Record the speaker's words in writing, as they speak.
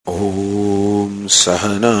ॐ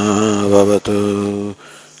सहना भवतु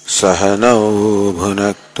सहनौ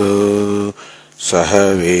भुनक्तु सह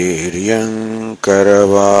वीर्यं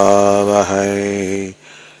करवावहै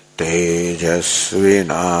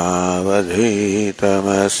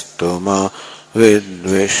तेजस्विनावधीतमस्तु मा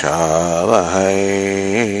विद्विषावहै।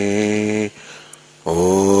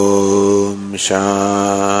 ॐ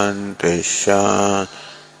शान्ति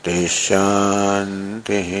शान्ति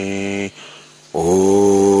शान्तिः।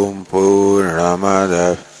 ॐ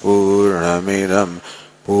पूर्णमदः पूर्णमिदं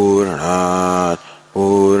पूर्णात्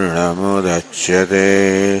पूर्णमुदच्यते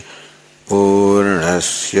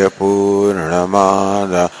पूर्णस्य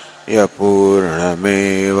पूर्णमादाय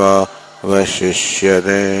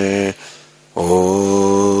पूर्णमेवावशिष्यते। ॐ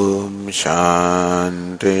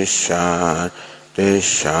शान्ति शान्ति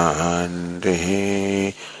शान्तिः।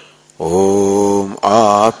 ॐ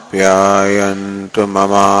आप्यायन्तु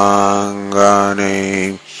ममाङ्गानि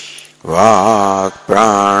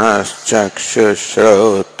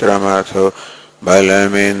वाक्प्राणश्चक्षुश्रोत्रमथो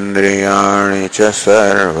बलमिन्द्रियाणि च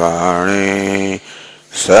सर्वाणि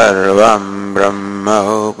सर्वं ब्रह्म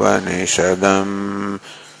उपनिषदम्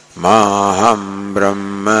माहं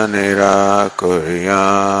ब्रह्म निराकुर्याम्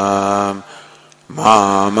मा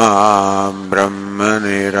ब्रह्म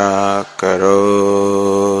निराकरोत्।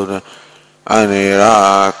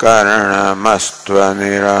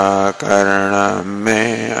 अनिराकरणमस्त्वनिराकरणं मे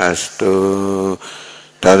अस्तु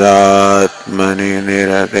तदात्मनि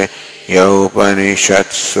निरते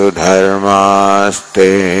यौपनिषत्सु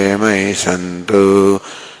धर्मास्ते मयि सन्तु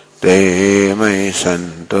ते मयि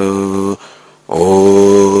सन्तु।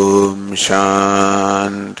 ॐ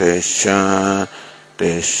शान्ति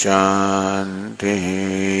शान्ति शान्तिः।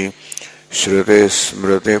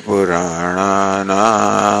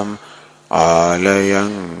 श्रुतिस्मृतिपुराणानाम्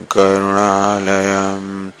आलयं करुणालयं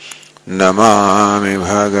नमामि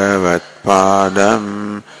भगवत्पादं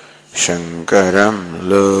शङ्करं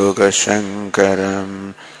लोकशङ्करं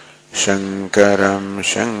शङ्करं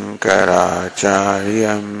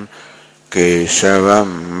शङ्कराचार्यं केशवं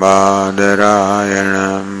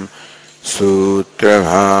बादरायणं सूत्रभाष्यकृतौ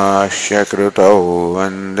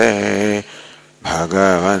वन्दे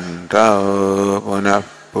भगवन्तौ पुनः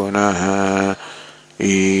पुनः।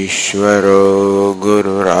 ईश्वरो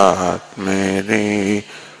गुरुरात्मेति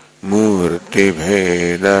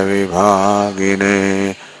मूर्तिभेदविभागिने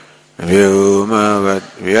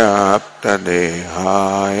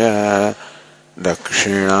व्योमवद्व्याप्तदेहाय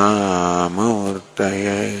दक्षिणामूर्तये।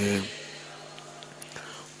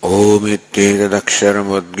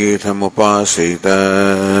 ओमित्येतदक्षरमुद्गीतमुपासीत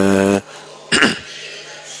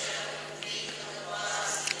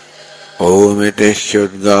ओमिति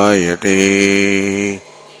ह्युद्गायते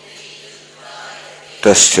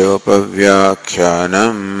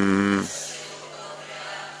तस्योपव्याख्यानम्।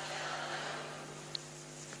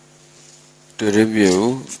 To review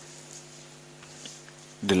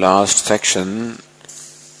the last section,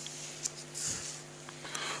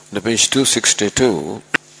 the page 262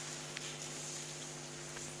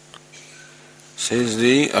 says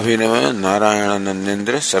the Abhinava Narayana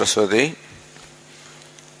Nandendra Saraswati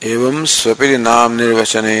एवं स्वपिति नाम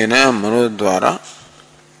निर्वचनेन मनोद्वारा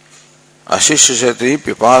अशिष्यति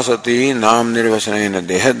पिपासति नाम निर्वचनेन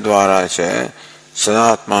देहद्वारा च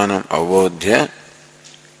सदात्मानं अवबोध्य।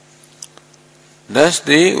 Thus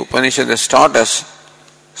the Upanishad has taught us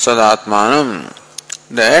Sadatmanam,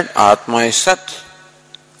 that Atma is Sat,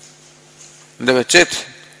 Devachit,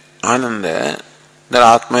 Ananda, that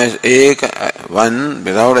Atma is Ek, one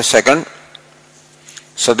without a second.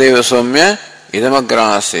 Sadeva Somya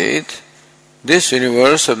Idamagrasit. This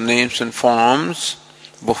universe of names and forms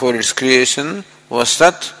before its creation was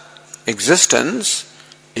Sat, existence,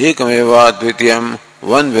 Ekameva Dvitiyam,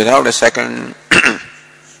 one without a second.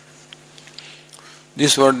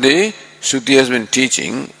 This is what the Shruti has been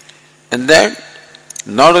teaching, and that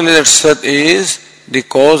not only that Sat is the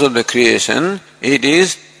cause of the creation, it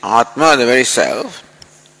is Atma, the very self.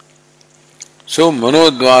 So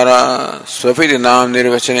Manodvara Swapiti Nam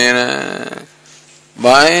Nirvachanena,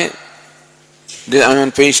 by the, I'm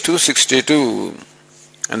on page 262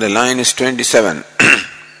 and the line is 27.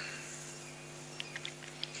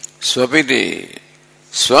 Swapiti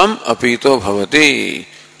Swam Apito Bhavati.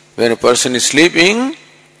 When a person is sleeping,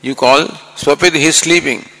 you call Swapiti, he is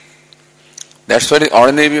sleeping. That's what the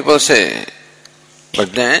ordinary people say.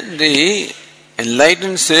 But then the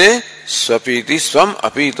enlightened say Swapiti Swam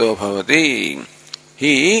Apito Bhavati.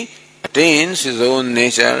 He attains his own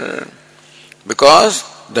nature. Because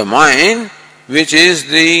the mind, which is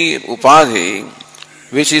the upadhi,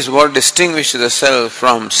 which is what distinguishes the self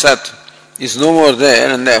from Sat, is no more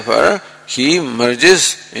there, and therefore he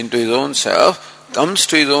merges into his own self, comes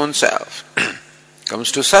to his own self, comes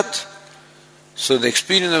to Sat. So the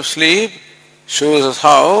experience of sleep shows us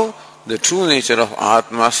how the true nature of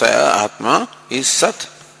Atma is Sat.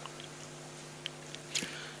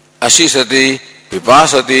 Ashishati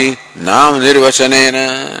pipasati nam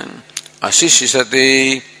nirvachanena.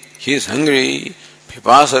 Ashishati, he is hungry.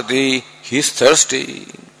 Pipasati, he is thirsty.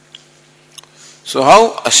 So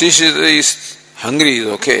how Ashishati is hungry is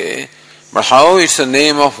okay, but how it's a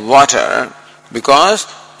name of water, because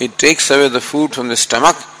it takes away the food from the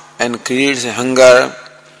stomach and creates a hunger.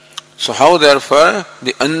 So how therefore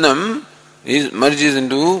the annam merges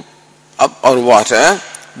into up or water,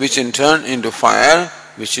 which in turn into fire,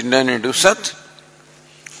 which in turn into Sat.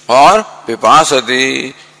 Or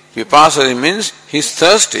pipasati. Pipasati means he is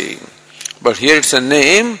thirsty. But here it's a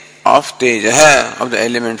name of Tejaha, of the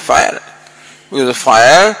element fire. Because the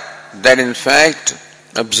fire that in fact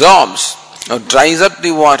absorbs or dries up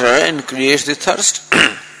the water and creates the thirst.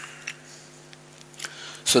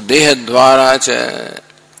 So Dehadvara cha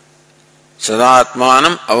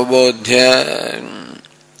Sadatmanam avabodhya,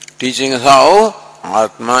 teaching us how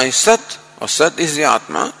Atma is Sat, or Sat is the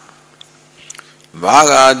Atma.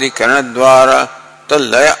 Bhagadi Karanadvara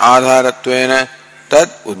Tallaya Adharatvena Tad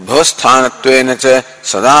Udbhavasthanattvena cha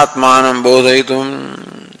Sadatmanam bodhaitum.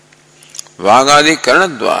 Vagadi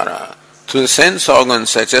Karanadvara, through the sense organs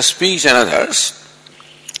such as speech and others,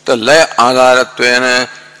 the laya adharatvena,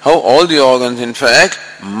 how all the organs in fact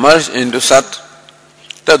merge into Sat.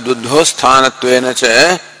 The dudhosthanattvena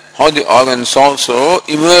cha, how the organs also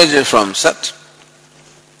emerge from Sat.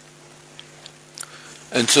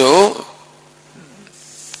 And so,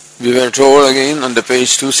 we were told again on the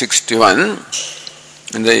page 261,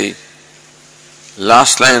 in the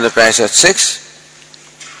last line of the passage 6,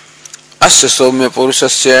 Asya Somya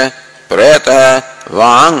Purushasya Prayata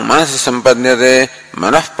Vang Manasi Sampadnyate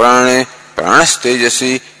Manah Prane Pranas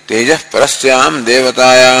Tejasi Tejah Prasyam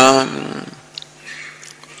Devatayam.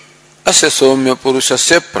 Asya Somya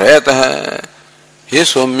Purushasya Prayata. He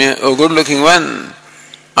Somya, a good looking one.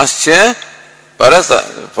 Asya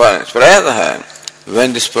Prayata.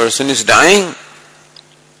 When this person is dying,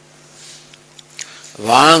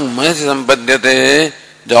 Vang Manasi Sampadnyate,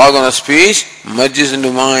 the organ of speech merges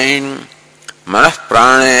into mind. Manah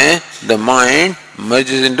Prane, the mind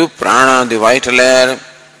merges into Prana, the vital air.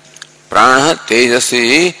 Prana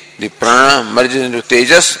Tejasi, the Prana merges into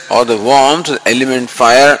Tejas, or the warmth, the element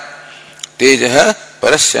fire. Tejaha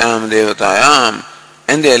Parasyam Devatayam,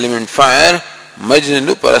 and the element fire merges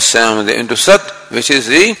into Parasyam, into Sat, which is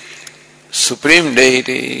the supreme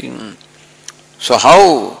deity. So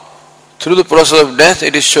how, through the process of death,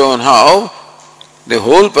 it is shown how the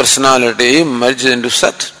whole personality merges into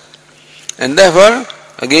Sat. And therefore,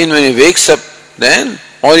 again when he wakes up, then,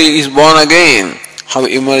 or he is born again, how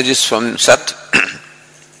he emerges from Sat.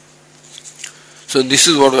 So this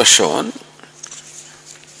is what was shown.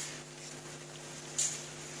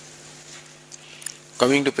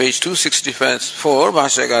 Coming to page 264,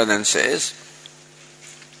 Bhashyakara then says,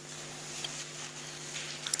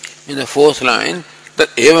 in the fourth line, that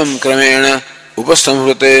evam kramena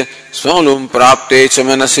upasamhrute svalum prapte cha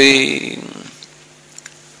manasi.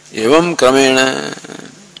 Evam kramena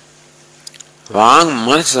vang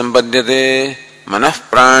manas sampadhyate manah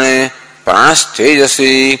prane pranas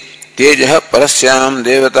tejasi tejah parasyam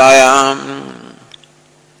devatayam.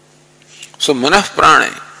 So manah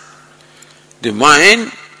prane, the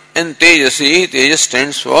mind, and tejasi, tejas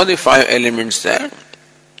stands for the 5 elements there.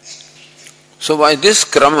 So by this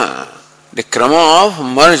krama, the krama of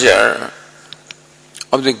merger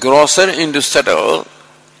of the grosser into subtle,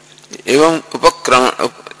 evam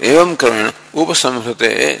kramena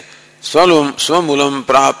upasamhrute swamulam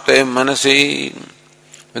prapte manasi.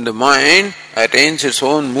 When the mind attains its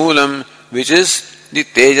own mulam, which is the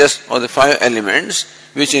tejas or the 5 elements,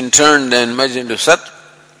 which in turn then merge into Sat.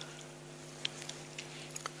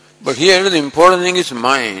 But here the important thing is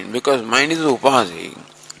mind, because mind is the upasi.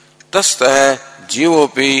 Tastah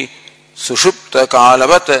jivopi sushupta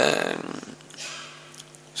kalavat.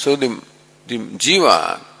 So the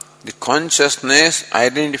jiva, the consciousness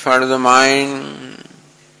identified with the mind,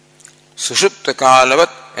 sushupta kalavat,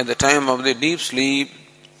 at the time of the deep sleep,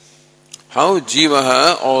 how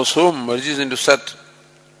jiva also merges into Sat.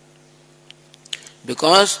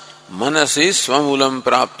 Because manas is swamulam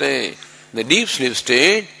prapte. The deep sleep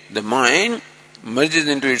state, the mind merges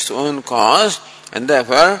into its own cause, and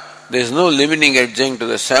therefore there is no limiting adjunct to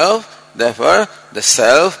the self. Therefore the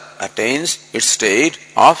self attains its state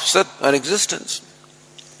of Sat or existence.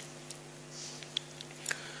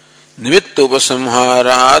 Nimitta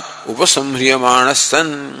upasamharat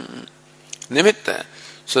upasamhriyamanasan. Nimitta.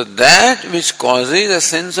 So that which causes a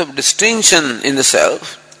sense of distinction in the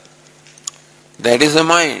self, that is the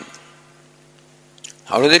mind.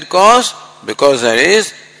 How does it cause? Because there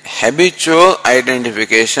is habitual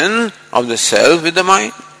identification of the self with the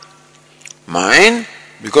mind. Mind,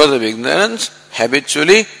 because of ignorance,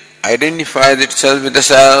 habitually identifies itself with the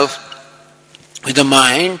self, with the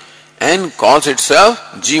mind, and calls itself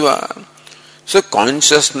jiva. So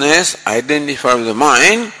consciousness identified with the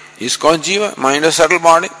mind is called jiva, mind or subtle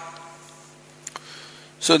body.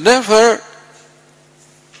 So therefore,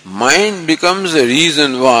 mind becomes the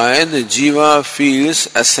reason why the jiva feels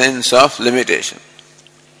a sense of limitation.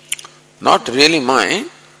 Not really mind,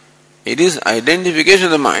 it is identification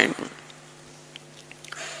of the mind.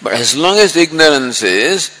 But as long as ignorance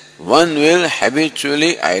is, one will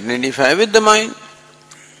habitually identify with the mind.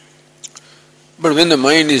 But when the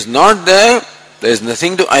mind is not there, there is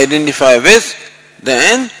nothing to identify with,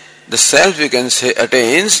 then the self, you can say,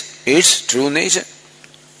 attains its true nature.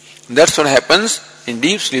 That's what happens in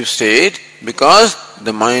deep sleep state, because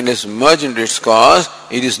the mind is merged into its cause,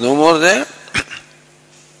 it is no more there.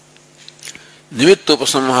 Nimitta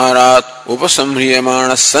upasamharat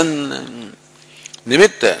upasamhriyamana san.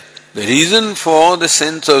 Nimitta, the reason for the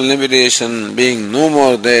sense of limitation being no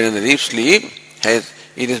more there in the deep sleep,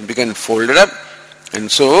 it has become folded up, and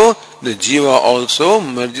so the jiva also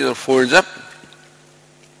merges or folds up.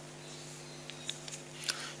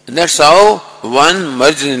 And that's how one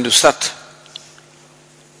merges into sat.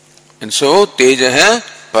 And so tejaha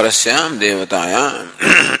parasyam devatayam.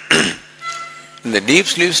 In the deep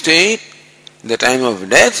sleep state, the time of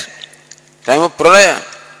death, time of pralaya.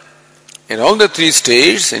 In all the three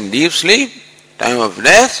states, in deep sleep, time of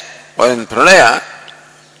death, or in pralaya,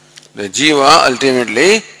 the jiva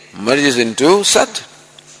ultimately merges into sat.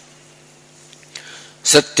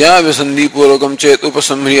 Satya visandhi purvakam chet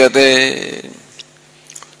upasamhriyate.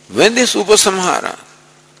 When this upasamhara,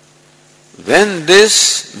 when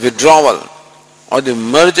this withdrawal or the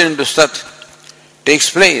merge into sat takes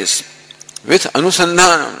place with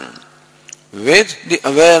anusandhanam, with the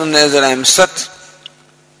awareness that I am sat,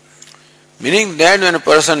 meaning that when a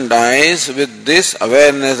person dies with this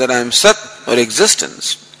awareness that I am sat or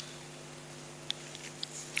existence,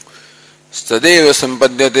 stadeva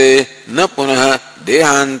sampadyate na punah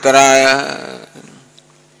dehantaraya,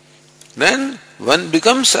 then one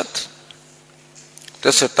becomes sat.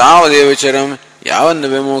 Tasya tavadevacharam yavan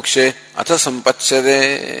vimokshe atha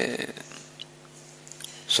sampatsyade.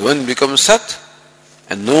 So one becomes sat,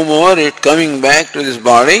 and no more it coming back to this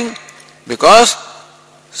body, because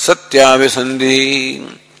satya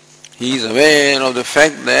visandhi, he is aware of the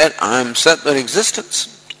fact that I am sat or existence.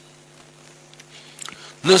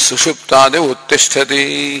 Na sushuptade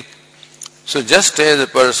uttishtati. So just as a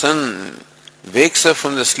person wakes up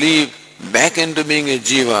from the sleep back into being a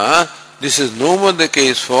jiva, this is no more the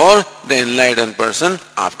case for the enlightened person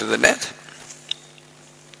after the death.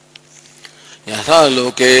 Yatha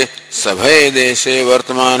loke sabhay deshe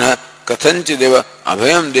vartamana kathanchideva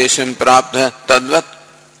abhayam desham praptha tadvat.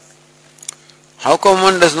 How come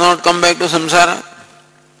one does not come back to samsara?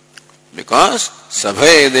 Because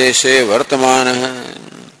sabhay deshe vartamana,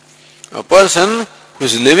 a person who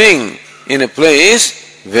is living in a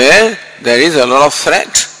place where there is a lot of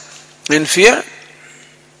threat and fear.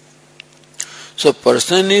 So a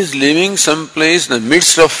person is living someplace in the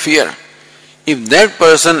midst of fear. If that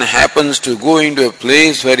person happens to go into a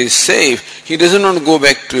place where he is safe, he doesn't want to go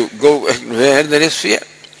back where there is fear.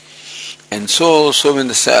 And so when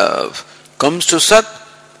the self comes to sat,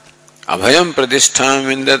 abhayam pratishtham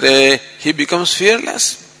vindate, he becomes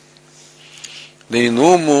fearless. Then he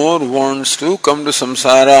no more wants to come to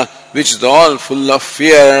samsara, which is all full of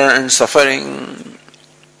fear and suffering.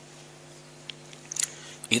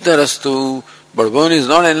 Itarastu, but one is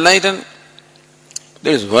not enlightened.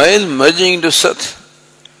 That is, while merging into sat,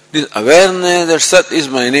 this awareness that sat is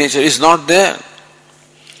my nature is not there.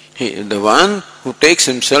 He is the one who takes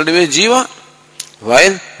himself to be a jiva,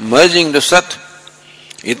 while merging into sat.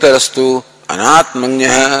 Itarastu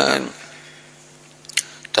anatmanyah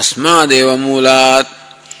tasmadeva mulat.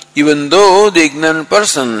 Even though the ignorant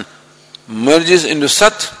person merges into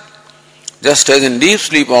sat, just as in deep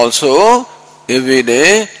sleep also, every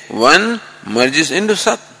day one merges into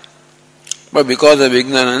sat. But because of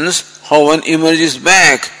ignorance, how one emerges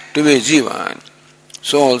back to be a jiva.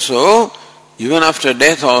 So also, even after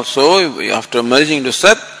death also, after merging into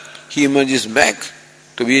sat, he emerges back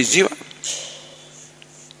to be a jiva.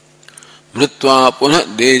 Mritva punah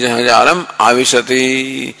dejahajaram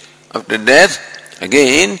avishati. After death,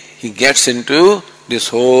 again he gets into this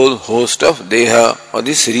whole host of deha, or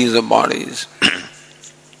this series of bodies.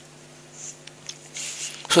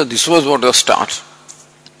 So this was what was taught.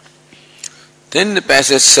 Then the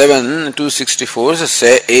passage 7, 264 says,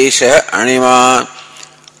 Se esha anima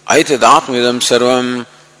aitadatmidam sarvam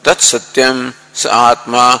tat satyam sa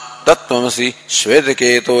atma tattvamasi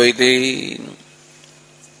shvetaketo iti.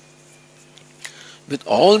 With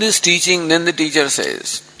all this teaching, then the teacher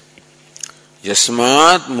says,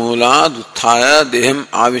 Yasmat mulad utthaya deham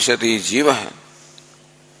avishati jivaha.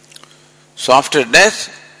 So after death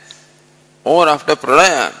or after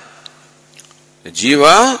pralaya, the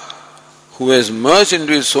jiva who has merged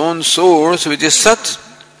into his own source, which is Sat,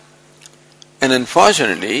 and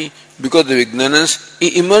unfortunately, because of ignorance,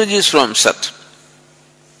 he emerges from Sat.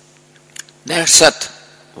 That's Sat.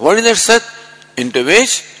 What is that Sat? Into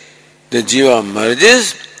which the jiva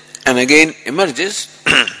merges and again emerges.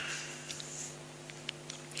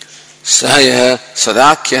 Sahaya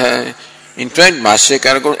Sadakya. In fact,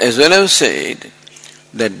 Bhashyakara as well have said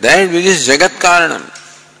that which is Jagat Karanam.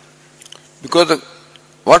 Because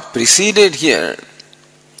what preceded here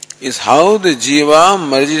is how the jiva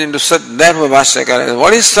merges into Sat. That was Bhashyakara.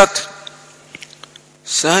 What is Sat?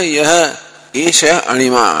 Sahaya Esha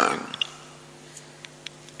Anima.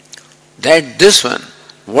 That this one.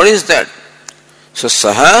 What is that? So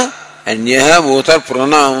Saha and Yaha both are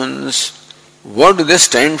pronouns. What do they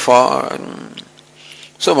stand for?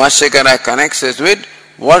 So Bhashyakara connects it with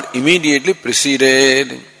what immediately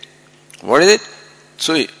preceded. What is it?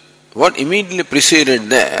 So what immediately preceded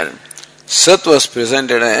there, Sat was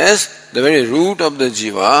presented as the very root of the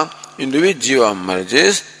jiva, into which jiva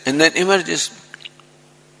merges and then emerges.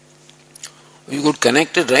 You could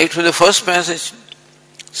connect it right with the first passage.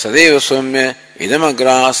 Sadeva Swamya idam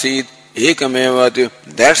agrasit ekamevati.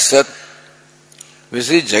 That's Sat. We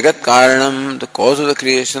see Jagat Karanam, the cause of the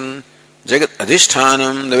creation, Jagat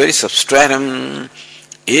Adhishthanam, the very substratum,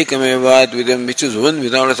 Ekamevat vidam, which is one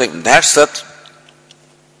without a second. That's Sat.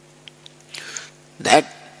 That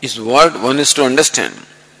is what one is to understand.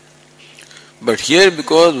 But here,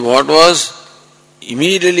 because what was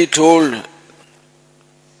immediately told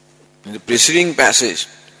in the preceding passage,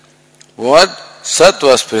 what Sat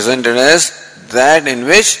was presented as that in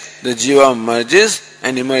which the jiva merges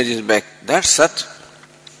and emerges back. That's Sat.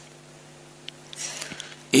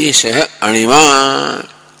 Esha Anima.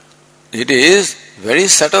 It is very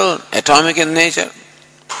subtle, atomic in nature.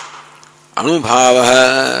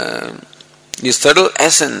 Anubhava, the subtle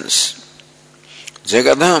essence.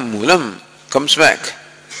 Jagadha Moolam comes back.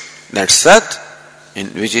 That Sat, in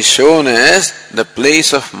which is shown as the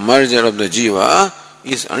place of merger of the jiva,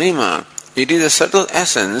 is Anima. It is a subtle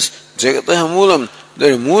essence, Jagatah Moolam, the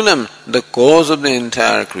Moolam, the cause of the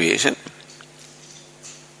entire creation.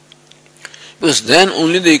 Because then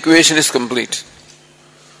only the equation is complete.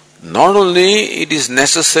 Not only it is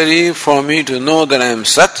necessary for me to know that I am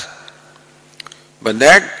Sat, but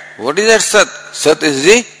that, what is that Sat? Sat is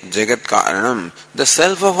the Jagat Karanam, the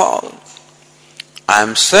self of all. I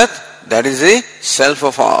am Sat, that is the self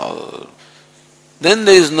of all. Then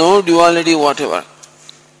there is no duality whatever.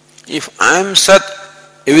 If I am Sat,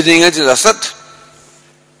 everything else is Asat.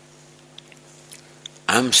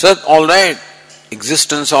 I am Sat, alright.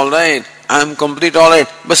 Existence, alright. I am complete, alright.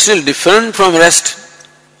 But still different from rest.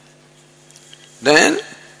 Then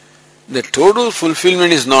the total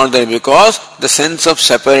fulfillment is not there because the sense of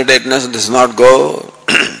separatedness does not go.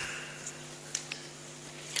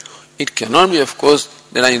 It cannot be, of course,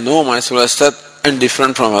 that I know myself as Sat and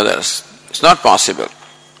different from others. It's not possible.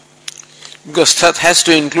 Because Sat has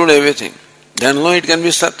to include everything. Then alone it can be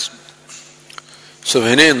Sat. So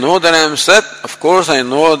when I know that I am Sat, of course I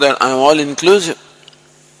know that I am all inclusive.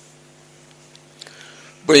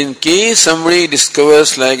 But in case somebody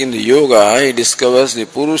discovers, like in the yoga, he discovers the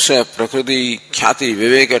Purusha, Prakriti, Khyati,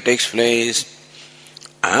 Viveka takes place.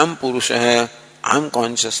 I am Purusha, I am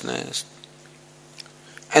consciousness.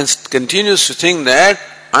 And continues to think that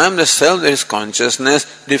I am the self that is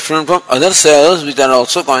consciousness, different from other selves which are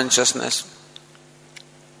also consciousness.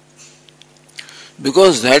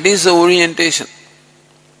 Because that is the orientation.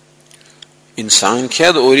 In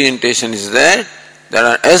Sankhya, the orientation is that there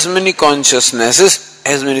are as many consciousnesses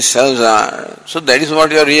as many selves are. So that is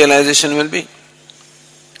what your realization will be.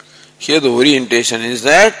 Here the orientation is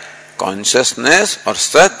that consciousness or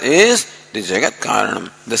Sat is the Jagat Karanam,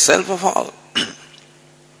 the self of all.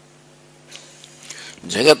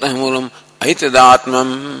 Jagat Amulam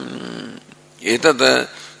Aitadatmam Etat.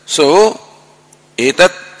 So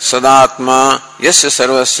Etat Sadatma Yasya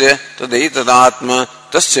Sarvasya Tadaitadatma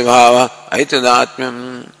Tasya Bhava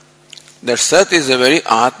Aitadatmam. That Sat is the very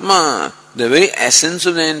Atma, the very essence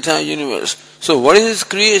of the entire universe. So what is its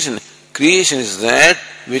creation? Creation is that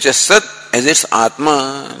which is Sat as its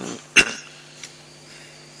Atma.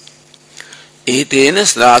 etena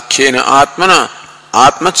slakhyena atmana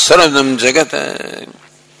atmat sarvadam jagat.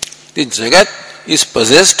 The jagat is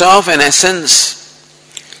possessed of an essence.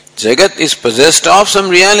 Jagat is possessed of some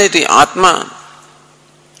reality, Atma.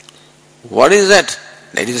 What is that?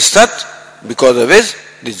 That is Sat, because of which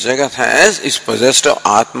the Jagat is possessed of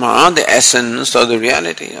Atma, the essence of the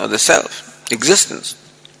reality, of the self, existence.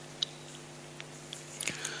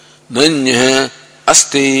 Nanya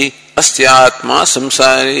asti astyatma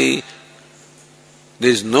samsari.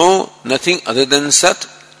 There is nothing other than Sat.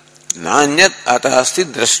 Nanyat atasti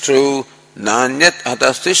drashtru, nanyat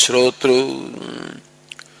atasti shrotru.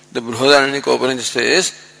 The Brihadaranyaka Upanishad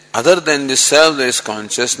says, other than the self there is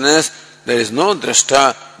consciousness, there is no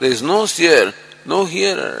drashta, there is no seer, no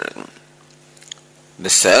hearer. The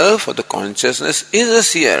self or the consciousness is a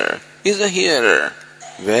seer, is a hearer.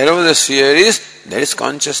 Wherever the seer is, there is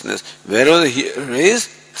consciousness. Wherever the hearer is,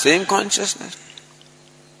 same consciousness.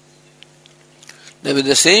 Then with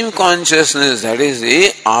the same consciousness, that is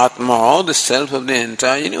the Atma, the self of the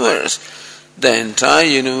entire universe. The entire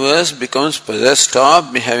universe becomes possessed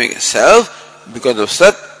of having a self because of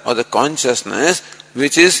Sat or the consciousness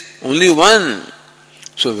which is only one.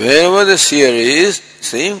 So wherever the seer is,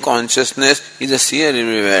 same consciousness is a seer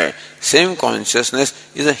everywhere. Same consciousness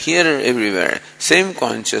is a hearer everywhere. Same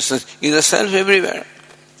consciousness is a self everywhere.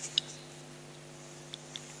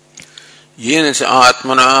 Yena cha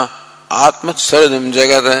atmana atmat saradam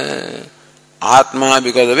jagat. Atma,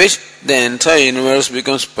 because of which the entire universe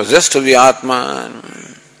becomes possessed of the Atma.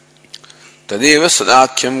 Tadeva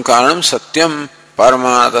sadakhyam karanam satyam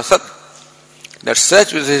paramata sat. That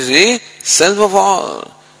such which is the self of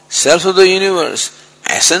all, self of the universe,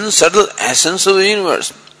 essence, subtle essence of the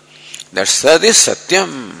universe. That Sat is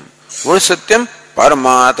Satyam. What is Satyam?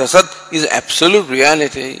 Paramata Sat is absolute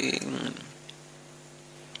reality.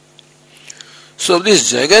 So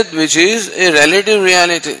this Jagat, which is a relative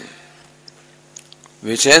reality,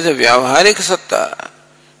 which has a Vyavaharik Satta,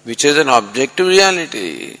 which is an objective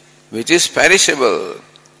reality, which is perishable,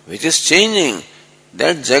 which is changing,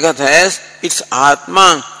 that Jagat has its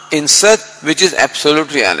Atma in Sat, which is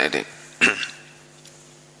absolute reality.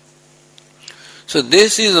 So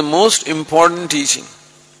this is the most important teaching.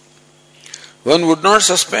 One would not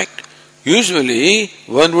suspect. Usually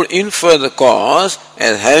one would infer the cause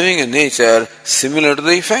as having a nature similar to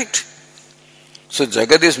the effect. So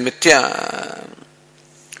Jagat is Mithya.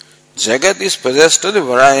 Jagat is possessed of the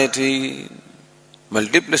variety,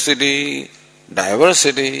 multiplicity,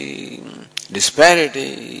 diversity,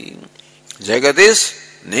 disparity. Jagat is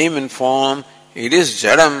name and form, it is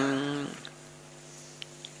Jadam.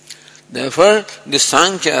 Therefore, the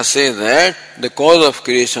Sankhya say that the cause of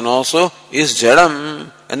creation also is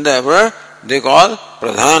Jadam, and therefore they call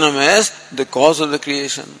Pradhanam as the cause of the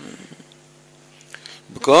creation.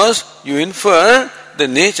 Because you infer the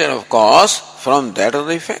nature of cause from that of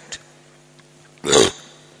the effect.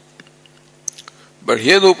 But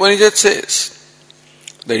here the Upanishad says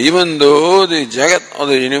that even though the Jagat or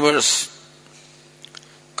the universe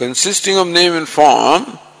consisting of name and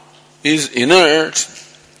form is inert,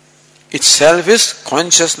 itself is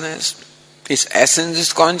consciousness, its essence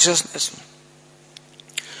is consciousness.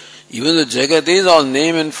 Even the Jagat is all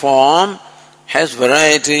name and form, has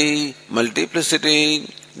variety,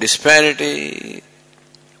 multiplicity, disparity,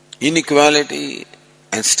 inequality,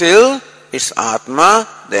 and still its Atma,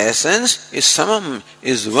 the essence, is Samam,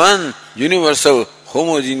 is one, universal,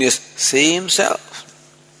 homogeneous, same self.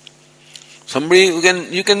 Somebody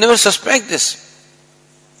you can never suspect this.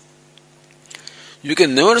 You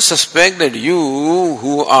can never suspect that you,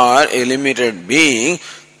 who are a limited being,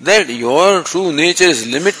 that your true nature is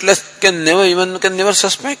limitless, can never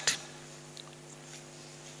suspect.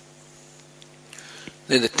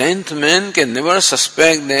 That the 10th man can never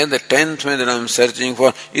suspect that the 10th man that I am searching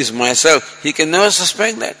for is myself. He can never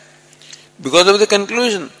suspect that. Because of the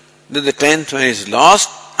conclusion that the 10th man is lost,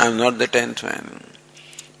 I am not the 10th man.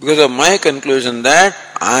 Because of my conclusion that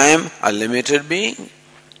I am a limited being.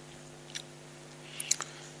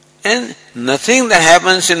 And nothing that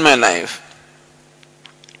happens in my life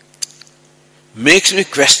makes me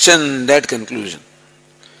question that conclusion.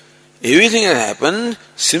 Everything that happened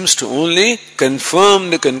seems to only confirm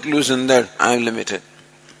the conclusion that I am limited.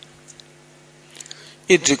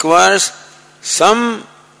 It requires some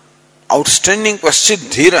outstanding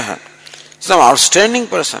Paschidhiraha, some outstanding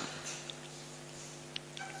person.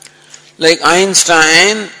 Like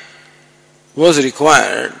Einstein was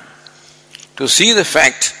required to see the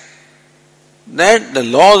fact that the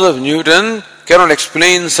laws of Newton cannot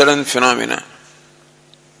explain certain phenomena.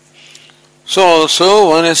 So also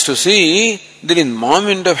one has to see that in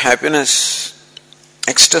moment of happiness,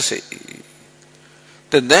 ecstasy,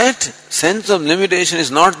 that sense of limitation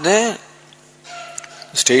is not there.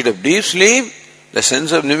 State of deep sleep, the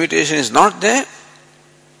sense of limitation is not there.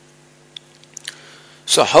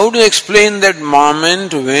 So how do you explain that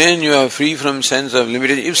moment when you are free from sense of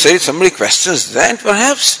limitation? If somebody questions that,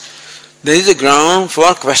 perhaps there is a ground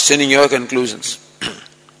for questioning your conclusions.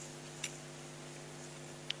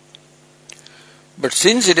 But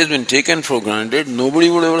since it has been taken for granted, nobody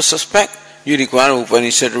would ever suspect. You require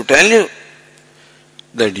Upanishad to tell you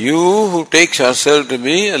that you who takes yourself to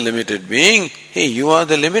be a limited being, hey, you are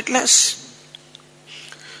the limitless.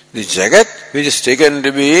 The Jagat, which is taken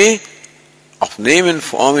to be of name and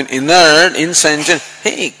form and inert, insentient,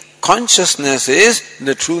 hey, consciousness is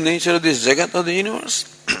the true nature of this Jagat of the universe.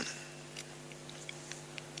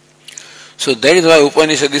 So that is why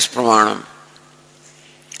Upanishad is Pramanam.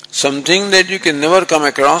 Something that you can never come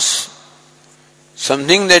across,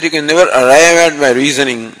 something that you can never arrive at by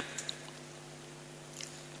reasoning.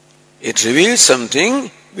 It reveals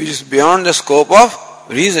something which is beyond the scope of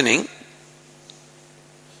reasoning,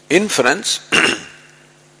 inference.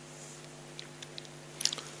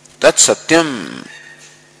 Tat Satyam,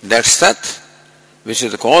 that Sat, which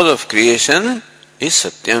is the cause of creation, is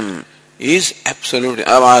Satyam, is absolute.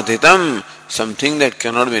 Avadhitam, something that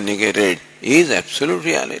cannot be negated, is absolute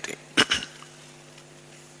reality.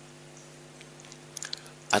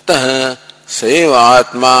 Atah Seva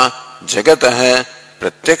Atma Jagatah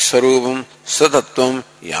Pratyak Sarupam Satatvam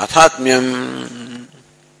Yathatmyam.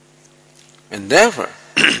 And therefore,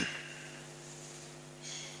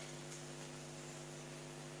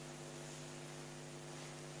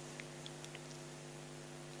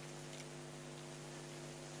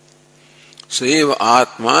 Saiva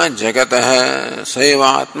Atma Jagatah,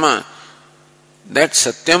 Saiva Atma, that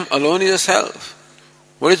Satyam alone is a self.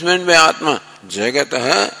 What is meant by Atma?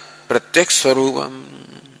 Jagatah Pratyak Swarupam.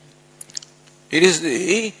 It is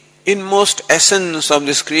the inmost essence of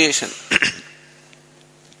this creation.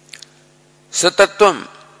 Satatvam,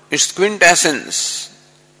 its quintessence,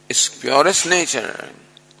 its purest nature.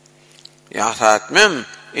 Yathatmyam,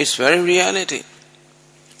 its very reality.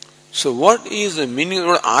 So what is the meaning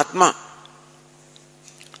of Atma?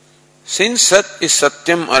 Since Sat is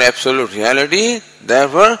Satyam or absolute reality,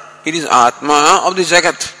 therefore it is Atma of the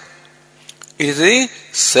Jagat. It is the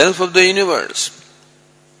self of the universe.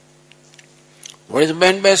 What is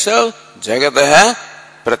meant by self? Jagataha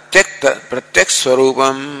Pratyak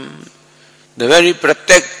Swarupam. The very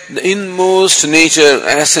Pratyak, the inmost nature,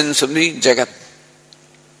 essence of the Jagat.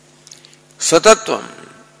 Satatvam.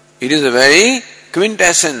 It is the very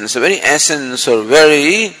quintessence, the very essence or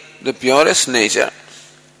very the purest nature.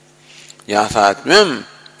 Yathatmyam,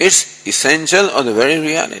 it's essential or the very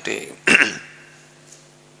reality.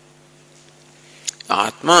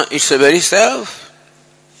 Atma, it's the very self.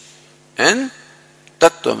 And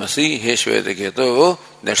Tattvamasi Heshvetaketu,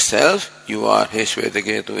 that self, you are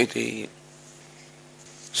Heshvetaketu iti.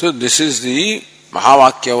 So this is the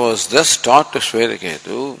Mahavakya was thus taught to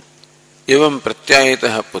Shvetaketu. Evam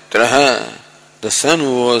pratyayatah putraha. The son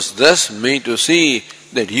was thus made to see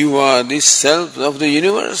that you are the self of the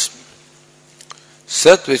universe.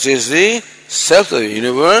 Sat, which is the self of the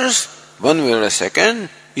universe, one way or a second,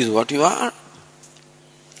 is what you are.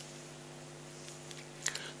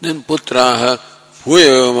 Then putraha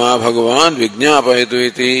Puya ma Bhagavan Vijñāpayatu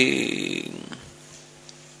iti.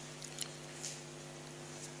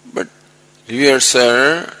 But, revered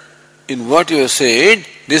sir, in what you have said,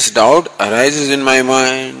 this doubt arises in my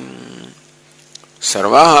mind.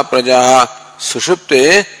 Sarvaha prajaha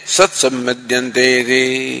sushupte sat sammadhyante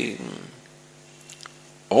iti.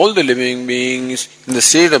 All the living beings in the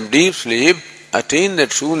state of deep sleep attain the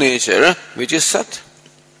true nature which is Sat.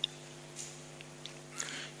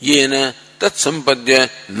 Yena tat sampadya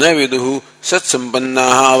na viduhu sat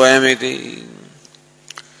sampannaha vayamiti.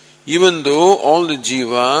 Even though all the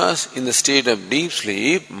jivas in the state of deep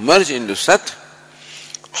sleep merge into Sat,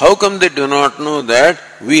 how come they do not know that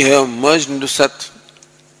we have merged into Sat?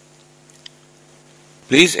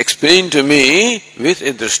 Please explain to me with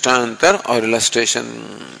a drishtantar or illustration.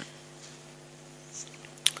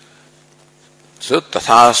 So,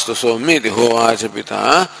 tathastu somiti hovacha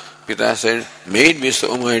pita. Pita said, made me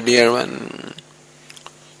so, my dear one.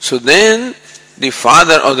 So then, the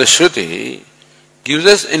father of the Shruti gives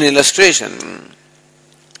us an illustration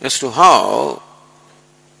as to how,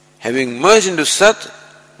 having merged into Sat,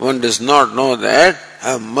 one does not know that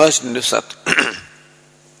I have merged into Sat.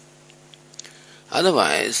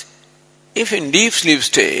 Otherwise, if in deep sleep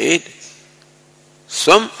state,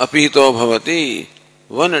 swam apito bhavati,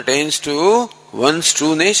 one attains to one's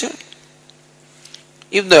true nature.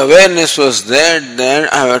 If the awareness was that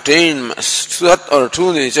I have attained Sat or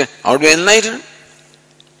true nature, I would be enlightened.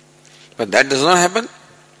 But that does not happen.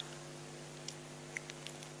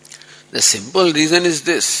 The simple reason is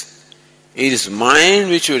this. It is mind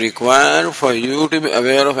which you require for you to be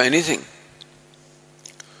aware of anything.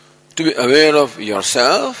 To be aware of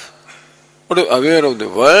yourself, or to be aware of the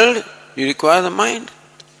world, you require the mind.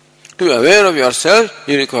 To be aware of yourself,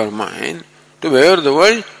 you require mind. To be aware of the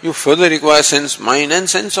world, you further require mind and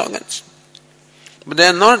sense organs. But they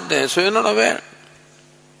are not there, so you are not aware.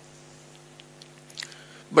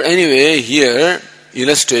 But anyway, here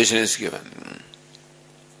illustration is given.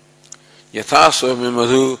 Yatha Swami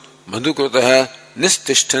Madhu Madhukrataha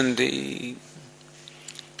Nistishtanti.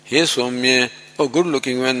 Hey Swamya, oh good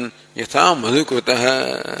looking one, Yatha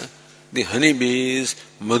Madhukrataha. The honeybees,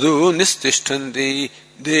 Madhu Nistishtanti,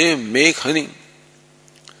 they make honey.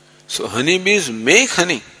 So honeybees make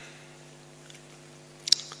honey.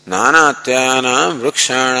 Nanatyanam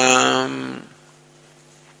Vrikshanam.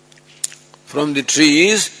 From the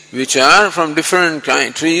trees which are from different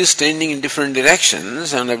kinds, trees standing in different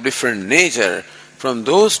directions and of different nature, from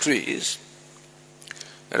those trees,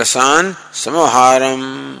 Rasan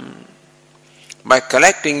Samaharam, by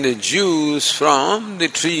collecting the juice from the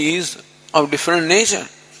trees of different nature.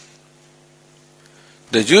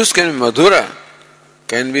 The juice can be madhura,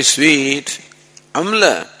 can be sweet,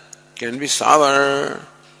 amla, can be sour,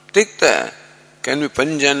 tikta, can be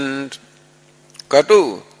pungent,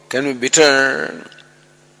 katu, can be bitter.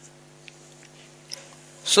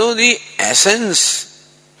 So the essence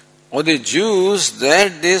or the juice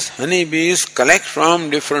that these honeybees collect from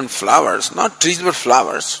different flowers, not trees but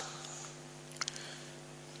flowers,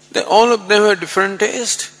 all of them have different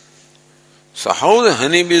taste. So how the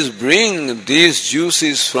honeybees bring these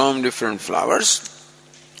juices from different flowers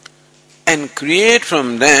and create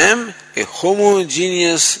from them a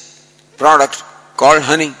homogeneous product called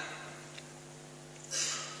honey.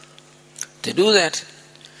 They do that.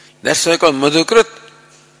 That's why called madhukrit.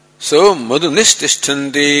 So madhu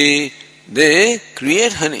nistishtanti, they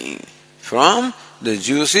create honey from the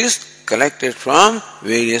juices collected from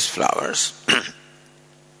various flowers.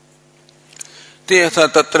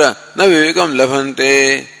 Tatra na vivekam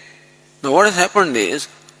labhante. Now what has happened is,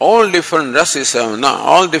 all different rasis have now,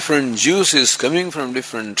 all different juices coming from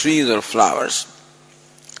different trees or flowers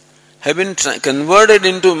have been converted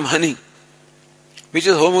into honey, which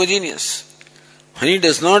is homogeneous. Honey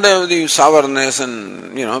does not have the sourness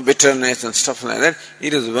and bitterness and stuff like that.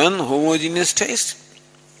 It is one homogeneous taste.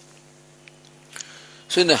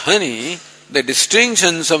 So in the honey, the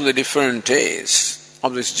distinctions of the different tastes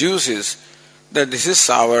of these juices, that this is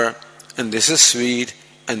sour and this is sweet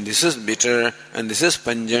and this is bitter and this is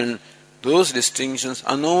pungent, those distinctions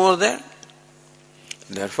are no more there.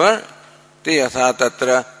 Therefore, te yatha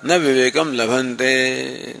tatra na vivekam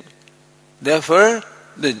labhante. Therefore,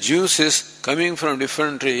 the juices coming from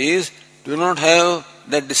different trees do not have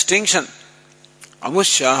that distinction.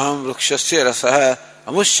 Amushaham vrukshasya rasaha,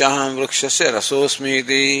 amushaham vrukshasya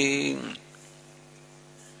rasosmiti.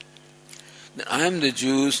 I am the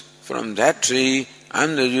juice from that tree, I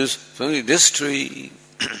am the juice from this tree.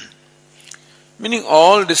 Meaning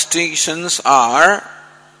all distinctions are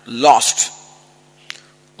lost.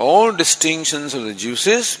 All distinctions of the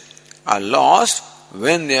juices are lost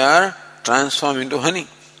when they are transformed into honey.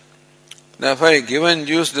 Therefore, a given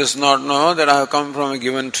juice does not know that I have come from a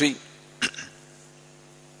given tree.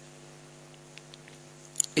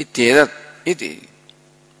 Ityedat iti.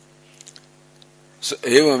 So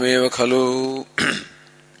evameva khalu.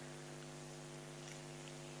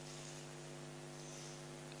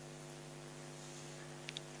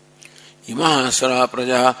 Imahasara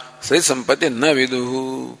praja sri sampati na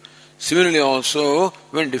viduhu. Similarly also,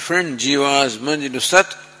 when different jivas merge into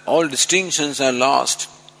Sat, all distinctions are lost.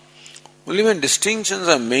 Only when distinctions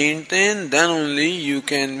are maintained, then only you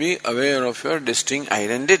can be aware of your distinct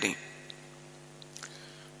identity.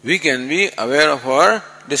 We can be aware of our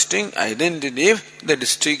distinct identity if the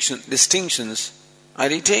distinctions are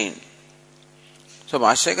retained. So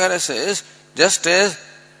Bhashyakara says, just as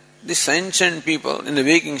the sentient people in the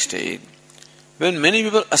waking state, when many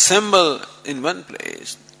people assemble in one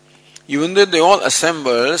place, even though they all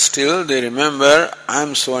assemble, still they remember, I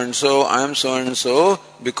am so and so, I am so and so,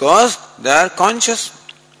 because they are conscious.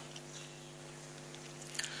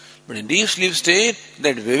 But in deep sleep state,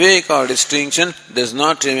 that viveka or distinction does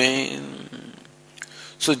not remain.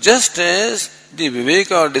 So just as the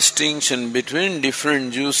viveka or distinction between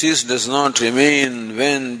different juices does not remain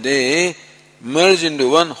when they merge into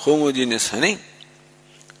one homogeneous honey,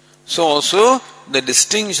 so also the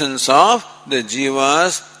distinctions of the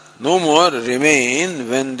jivas no more remain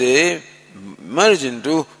when they merge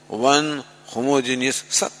into one homogeneous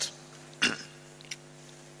Sat.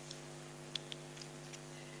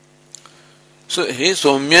 So, hey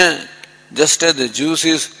Somya, just as the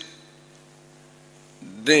juices,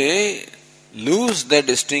 they lose that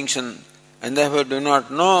distinction and therefore do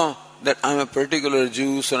not know that I am a particular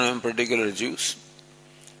juice or I am a particular juice.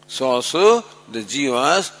 So also the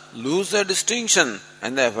jivas lose their distinction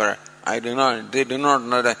and therefore they do not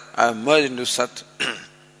know that I have merged into Sat.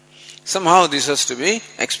 Somehow this has to be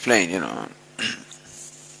explained,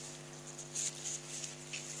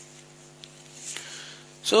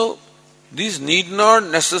 So these need not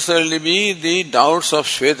necessarily be the doubts of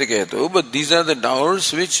Shvetaketu, but these are the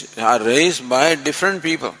doubts which are raised by different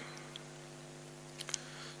people.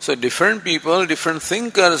 So different people, different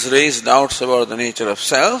thinkers raise doubts about the nature of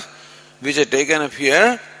self, which are taken up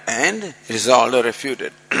here and resolved or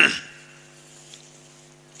refuted.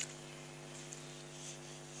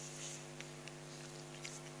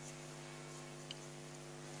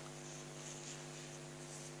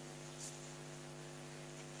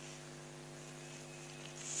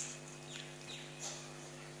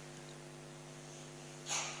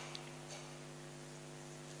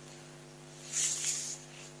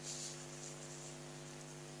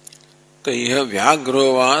 तो यह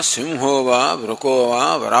व्याघ्रो वा सिंहो वा वृको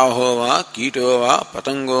वा वराहो वा कीटो वा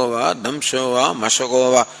पतंगो वा दंशो वा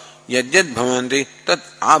मशको वा यद्यद् भवन्ति तत्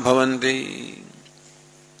आभवन्ति.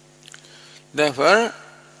 Therefore,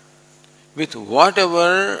 with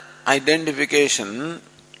whatever identification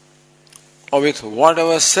or with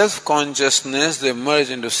whatever self-consciousness they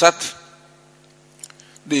merge into Sat,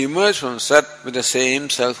 they emerge from Sat with the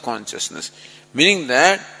same self-consciousness. Meaning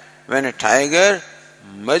that when a tiger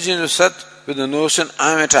merges into Sat with the notion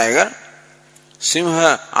I am a tiger,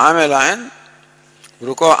 Simha I am a lion,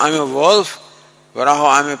 Vruko I am a wolf, Varaho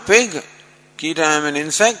I am a pig, Kita I am an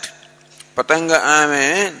insect, Patanga I am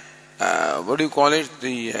a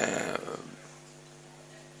the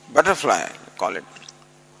butterfly, call it,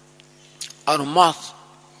 or moth,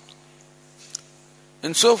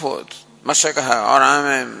 and so forth. Mashakaha, or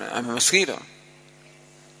I am a mosquito.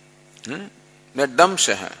 That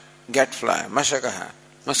damshaha, gadfly, mashakaha,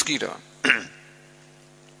 mosquito.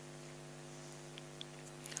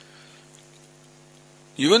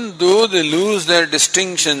 Even though they lose their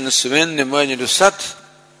distinctions when they merge into Sat,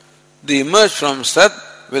 they emerge from Sat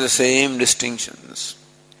with the same distinctions.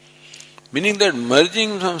 Meaning that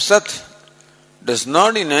merging from Sat does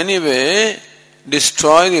not in any way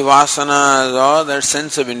destroy the vasanas or that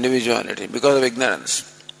sense of individuality because of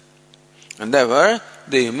ignorance. And therefore,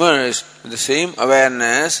 they emerge with the same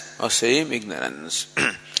awareness or same ignorance.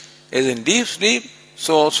 As in deep sleep,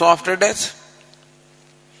 so also after death.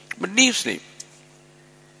 But deep sleep,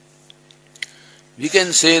 we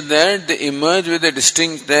can say that they emerge with a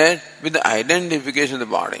distinct with the identification of the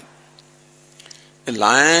body. A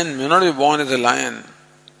lion may not be born as a lion,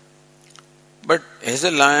 but as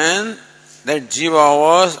a lion, that jiva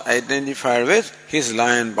was identified with his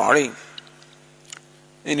lion body.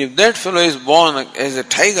 And if that fellow is born as a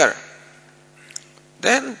tiger,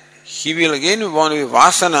 then he will again be born with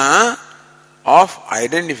vasana of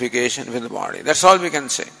identification with the body. That's all we can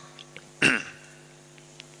say.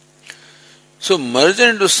 So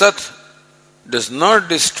merger into Sat does not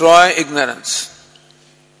destroy ignorance.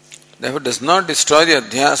 Therefore does not destroy the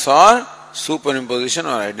adhyas or superimposition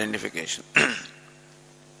or identification.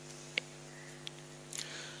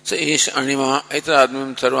 So Ish Anima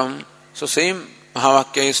Aitadmim Sarvam. So same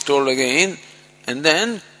Mahavakya is told again, and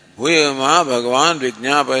then Bhuyama Bhagavan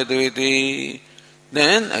Vijñāpayatuviti.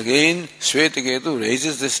 Then again Shvetaketu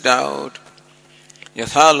raises this doubt.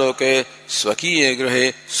 Yatha loke swakiye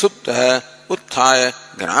grahe suptah उत्थाय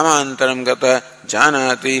ग्रामांतरम गत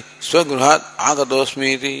जानाति स्वगृहात्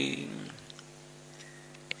आगतोस्मीति.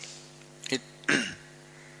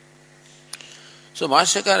 So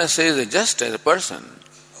Bhashyakara says that just as a person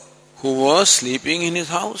who was sleeping in his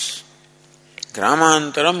house,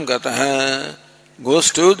 gramantaram gatah,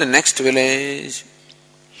 goes to the next village,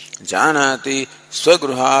 janati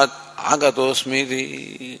swagruhat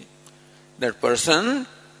agatosmiti, that person,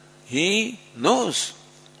 he knows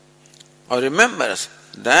or remembers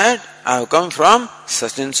that I have come from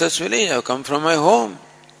such and such village, I have come from my home.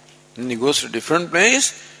 And he goes to a different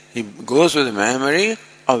place, he goes with the memory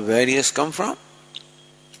of where he has come from.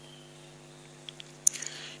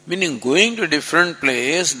 Meaning going to a different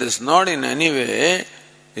place does not in any way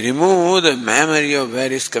remove the memory of where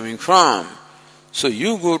he is coming from. So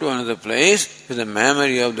you go to another place with the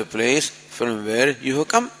memory of the place from where you have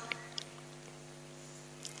come.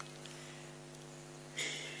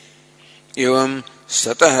 Evam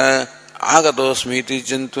satah agatosmiti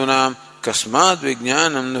jantunam kasmad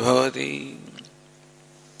vijnanam bhavati.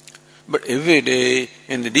 But every day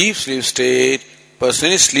in the deep sleep state,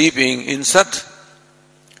 person is sleeping in Sat.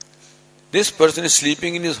 This person is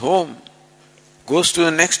sleeping in his home, goes to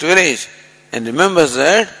the next village and remembers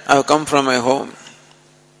that I have come from my home.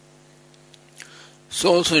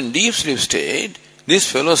 So also in deep sleep state, this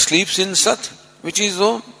fellow sleeps in Sat, which is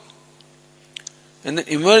home, and then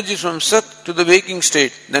emerges from Sat to the waking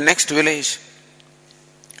state, the next village,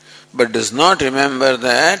 but does not remember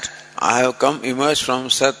that I have emerged from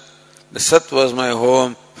Sat. The Sat was my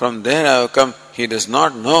home, from there I have come. He does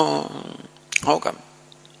not know. How come?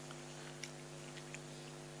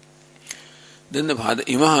 Then the Bhada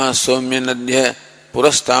imaha somya nadhya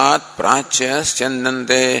purastat prachya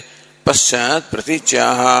chandante paschat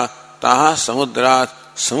praticyaha taha samudrat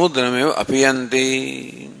samudrameva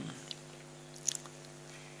apiyanti.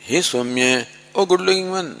 Hey Somya, oh good looking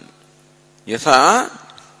one, yatha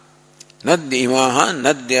nadhya imaha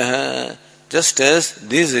nadhyaha, just as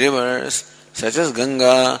these rivers such as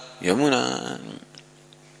Ganga, Yamuna,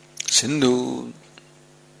 Sindhu,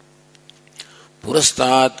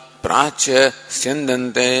 Purastat, Prachya,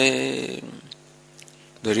 Syandante,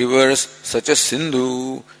 the rivers such as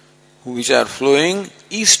Sindhu, which are flowing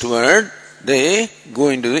eastward, they go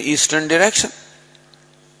into the eastern direction.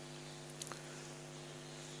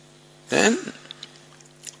 Then,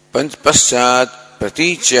 Paschat,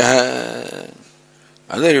 Praticya,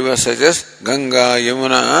 other rivers such as Ganga,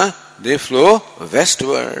 Yamuna, they flow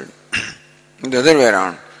westward. The other way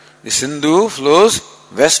around. The Sindhu flows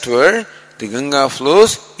westward, the Ganga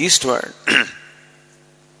flows eastward.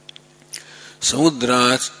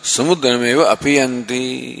 Samudrat samudrameva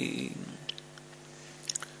apiyanti,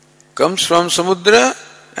 comes from Samudra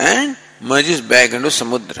and merges back into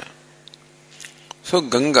Samudra. So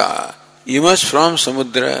Ganga emerged from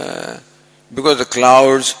Samudra because the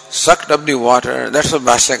clouds sucked up the water. That's what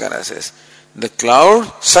Bhashyakara says. The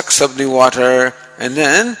cloud sucks up the water and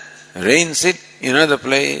then rains it in another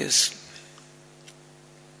place.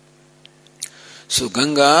 So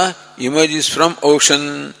Ganga emerges from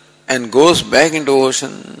ocean and goes back into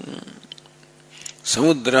ocean.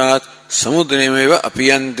 Samudrat samudrameva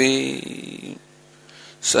apiyanti,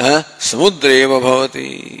 saha samudreva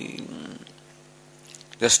bhavati.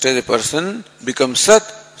 Just as a person becomes Sat,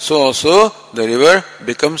 so also the river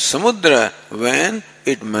becomes Samudra when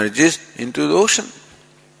it merges into the ocean.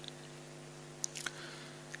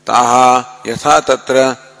 Taha yatha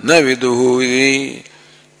tatra na viduhu iti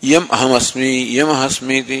yam ahasmiti.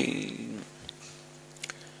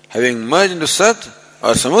 Having merged into Sat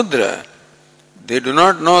or Samudra, they do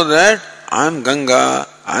not know that I am Ganga,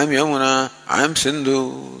 I am Yamuna, I am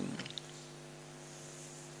Sindhu.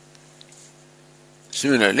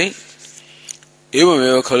 Similarly,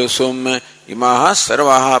 एवमेव खलु सौम्य इमाः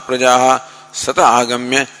सर्वाः प्रजाः सत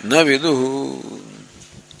आगम्य न विदुः.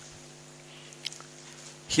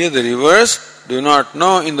 Here the rivers do not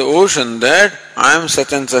know in the ocean that I am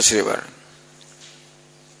such and such river,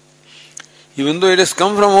 even though it has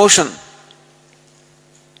come from ocean.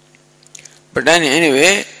 But then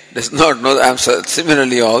anyway, does not know that I am such.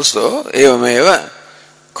 Similarly also, evameva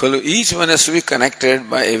khulu, each one has to be connected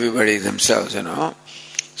by everybody themselves,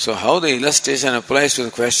 So how the illustration applies to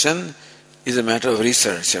the question is a matter of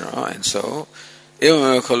research, And so,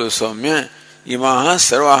 evameva khalu somya imaha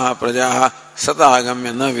sarvaha prajaha sata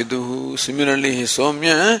agamya na viduhu. Similarly, he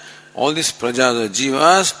somya, all these prajas or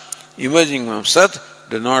jivas emerging from Sat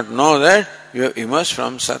do not know that you have emerged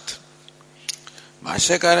from Sat.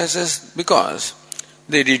 Bhashyakara says, because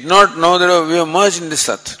they did not know that we have merged in the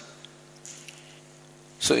Sat.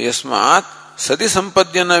 So, yasmat sati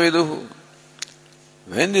sampadhyana viduhu.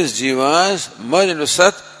 When these jivas merge into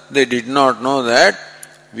Sat, they did not know that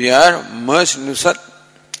we are merged into Sat.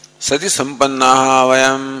 Sati sampannaha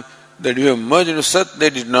vayam, that we have merged into Sat, they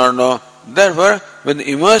did not know. Therefore, when they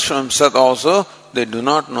emerge from Sat also, they do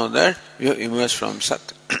not know that we have emerged from Sat.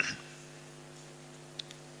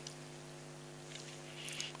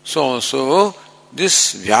 So also,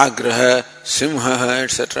 this Vyagraha, Simha,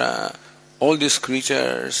 etc., all these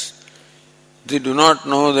creatures, they do not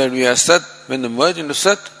know that we are Sat when they merge into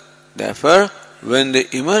Sat. Therefore, when they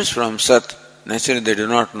emerge from Sat, naturally they do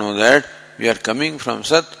not know that we are coming from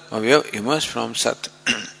Sat or we have emerged from Sat.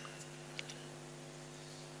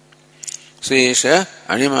 So, yesha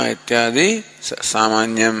anima ityadi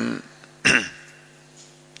samanyam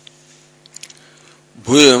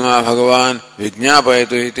bhuyama bhagavan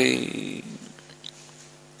vijñāpayatu iti.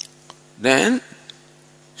 Then,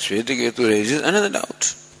 Shvetiketu raises another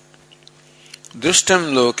doubt.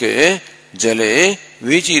 Drishtam loke jale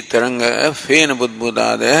vichi taranga fena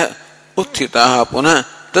budbudadaya utthitaha punah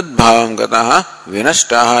tadbhavam gataha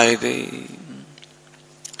vinashtaha iti.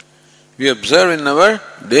 We observe in our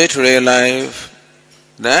day-to-day life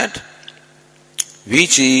that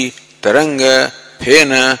vichi taranga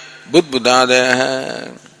fena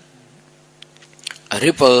budbudadaya, a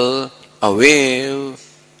ripple, a wave,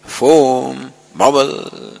 foam,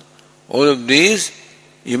 bubble, all of these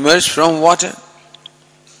emerge from water.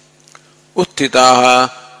 Utthitaha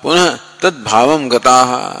punah tadbhavam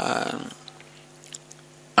gataha.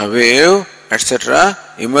 A wave, etc.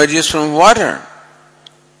 emerges from water,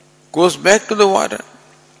 goes back to the water.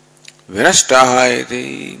 Vinashtaha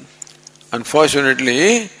iti.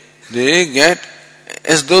 Unfortunately, they get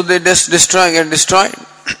as though they get destroyed.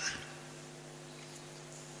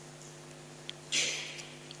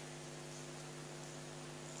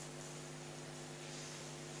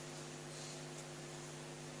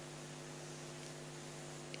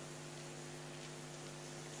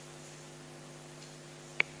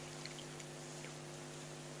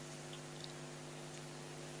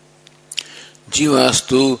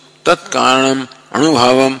 Jivastu tat karanam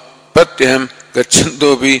anubhavam pratyaham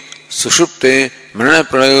gachantopi sushupte mrana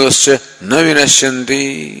prayoscha na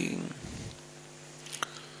vinashyanti.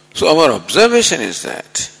 So our observation is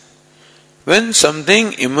that when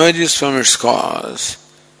something emerges from its cause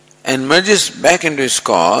and merges back into its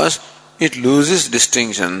cause, it loses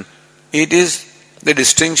distinction. The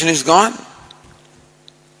distinction is gone.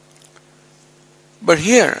 But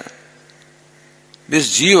here,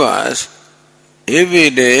 these jivas every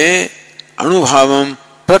day anubhavam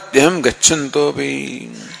pratyam gachantopi.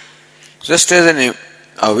 Just as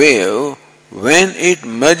a wave, when it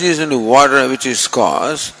merges into water which is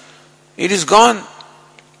cause, it is gone.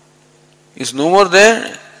 It's no more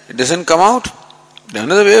there. It doesn't come out.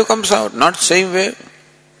 Another wave comes out, not same wave.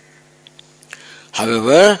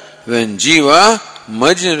 However, when jiva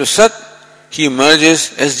merges into sat, he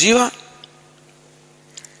merges as jiva.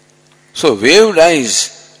 So wave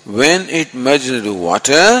dies. When it merges into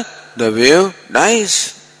water, the wave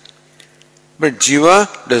dies. But jiva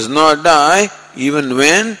does not die even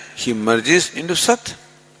when he merges into sat.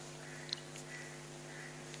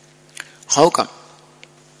 How come?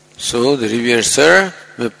 So the revered sir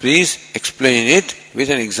may please explain it with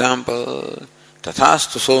an example.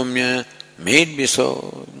 Tathastu somya, may it be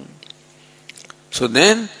so. So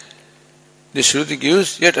then the Shruti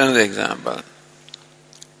gives yet another example.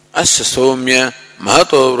 Asya somya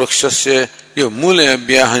mahato vrukshasya yo mule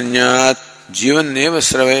abhyahanyat jivan neva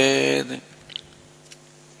sraved.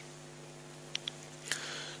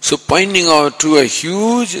 So pointing out to a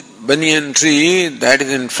huge banyan tree that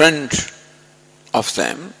is in front of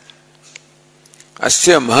them,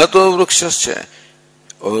 asya mahato vrukshasya,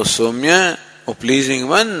 O Somya, O pleasing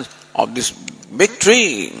one of this big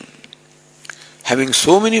tree, having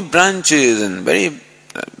so many branches and very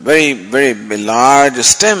large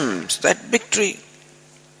stems, that big tree.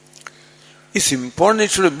 It's important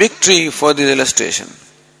it should be a big tree for this illustration.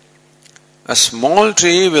 A small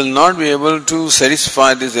tree will not be able to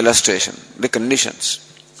satisfy this illustration, the conditions.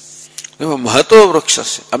 Mahato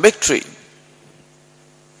vrukshasya, a big tree.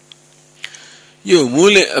 Yo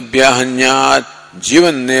mule abhyahanyat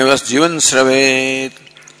jivan nevas jivan sravet.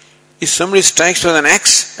 If somebody strikes with an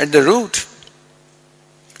axe at the root,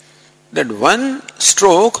 that one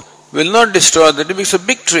stroke will not destroy that. It becomes a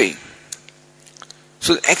big tree.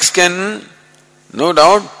 So the axe can no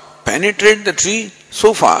doubt penetrate the tree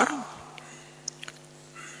so far,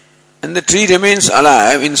 and the tree remains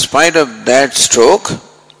alive in spite of that stroke.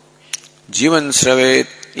 Jivan sravet,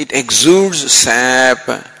 it exudes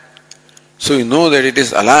sap, so you know that it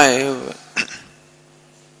is alive.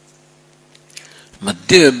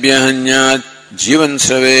 Madhya abhyahanyat jivan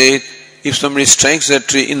sravet. If somebody strikes that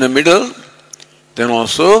tree in the middle, then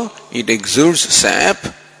also it exudes sap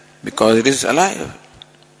because it is alive.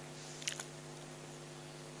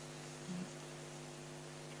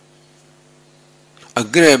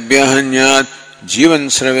 Agre abhyahanyat jivan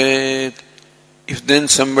sravet. If then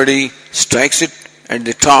somebody strikes it at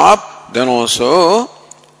the top, then also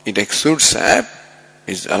it exudes sap,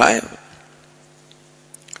 is alive.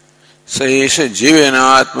 Saesha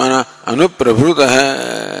jivena atmana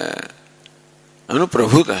anuprabhutaha.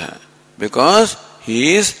 Anuprabhutaha. Because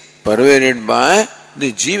he is pervaded by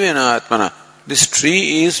the jivena atmana. This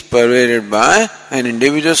tree is pervaded by an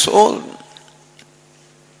individual soul.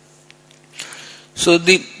 So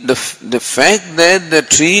the fact that the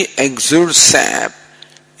tree exudes sap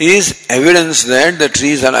is evidence that the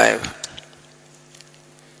tree is alive.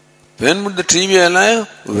 When would the tree be alive?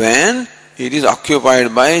 When it is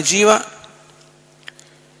occupied by a jiva.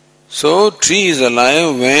 So, tree is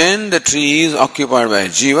alive when the tree is occupied by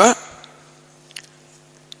jiva,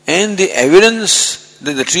 and the evidence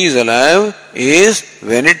that the tree is alive is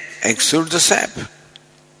when it exudes the sap.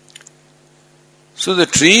 So, the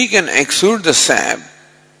tree can exude the sap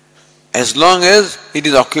as long as it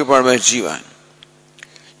is occupied by jiva.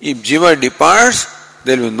 If jiva departs,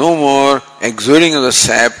 there will be no more exuding of the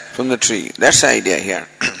sap from the tree. That's the idea here.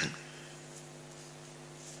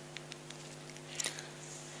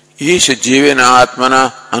 ईश जीवेन आत्मना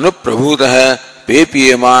अनुप्रभूतः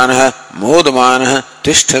पेपीयमानः मोदमानः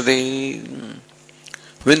तिष्ठति.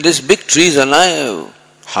 When this big tree is alive,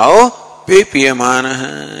 how?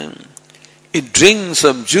 Pepiyamanah. It drinks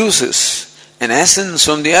of juices and essence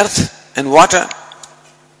from the earth and water.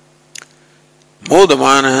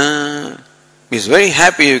 Modamanah is very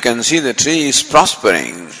happy. You can see the tree is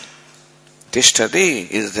prospering.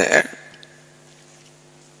 Tishtati is there.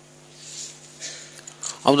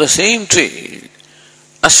 Of the same tree,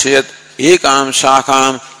 asyat ekam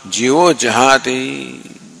shakam jivo jahati.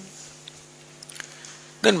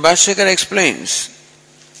 Then Bhashyakara explains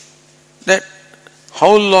that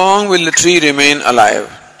how long will the tree remain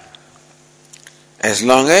alive? As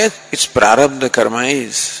long as its prarabdha karma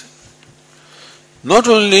is. Not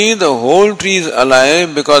only the whole tree is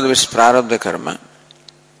alive because of its prarabdha karma,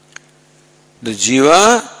 the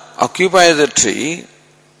jiva occupies the tree,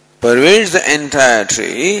 pervades the entire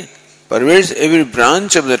tree, pervades every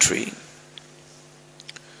branch of the tree.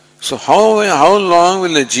 So how long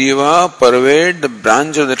will the jiva pervade the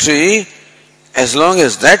branch of the tree? As long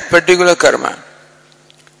as that particular karma.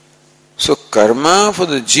 So karma for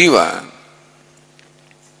the jiva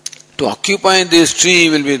to occupy this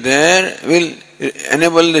tree will be there, will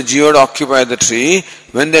enable the jiva to occupy the tree.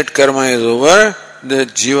 When that karma is over, the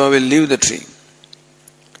jiva will leave the tree.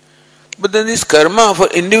 But then this karma for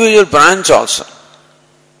individual branch also,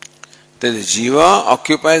 that the jiva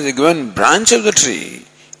occupies a given branch of the tree,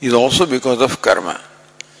 is also because of karma.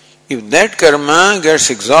 If that karma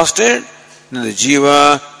gets exhausted, then the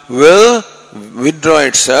jiva will withdraw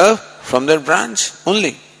itself from that branch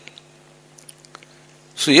only.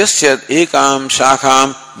 So yasyat ekam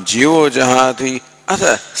shakham jivo jahati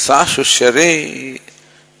atha sa shushyare.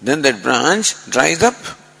 Then that branch dries up,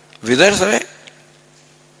 withers away.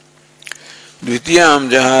 Dvitiyam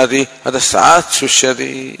jahati atha sa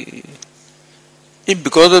shushyati. If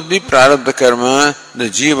because of the prarabdha karma, the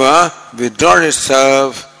jiva withdraws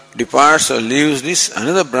itself, departs or leaves this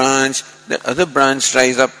another branch, that other branch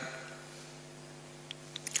dries up.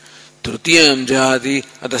 Trutiyam jahati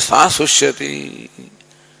atha sa sushyati.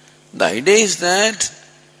 The idea is that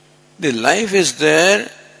the life is there,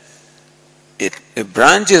 a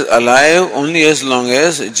branch is alive only as long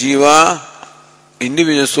as jiva,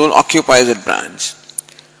 individual soul, occupies that branch.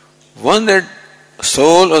 Once that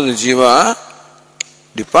soul or the jiva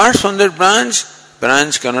departs from that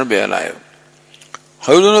branch cannot be alive.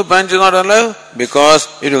 How do you know branch is not alive? Because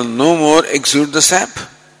it will no more exude the sap.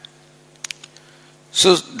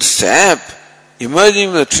 So the sap emerging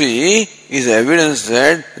from the tree is evidence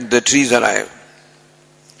that the tree is alive.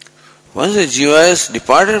 Once the jiva has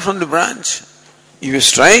departed from the branch, if you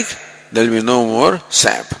strike, there will be no more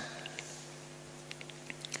sap.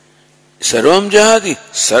 Sarvam jahati,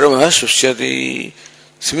 sarva shushyati.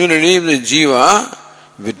 Similarly, if the jiva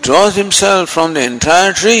withdraws himself from the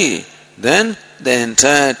entire tree, then the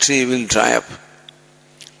entire tree will dry up.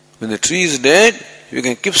 When the tree is dead, you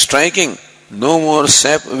can keep striking, no more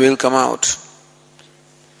sap will come out.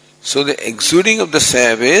 So the exuding of the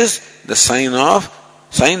sap is the sign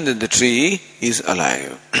that the tree is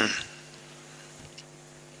alive.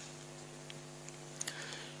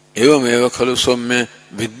 Evam eva khalu somme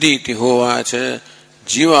vidditi hovacha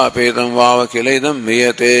jivapetam vava kilaidam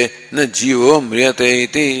mriyate na jivo mriyate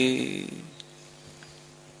iti.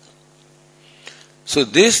 So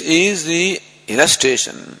this is the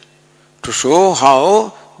illustration to show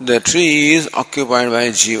how the tree is occupied by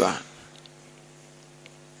jiva.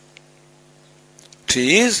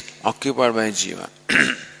 Tree is occupied by jiva.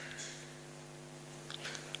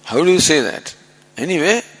 How do you say that?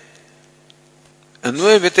 Anyway,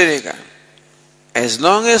 Anvaya Vyatireka. As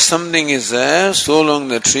long as something is there, so long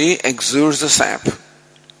the tree exudes the sap.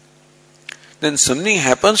 Then something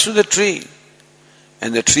happens to the tree,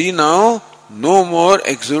 and the tree now no more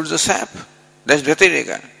exudes the sap. That's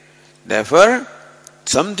Vyatireka. Therefore,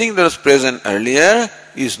 something that was present earlier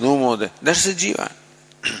is no more there. That's the jiva.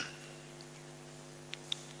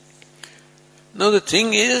 Now the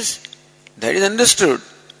thing is, that is understood,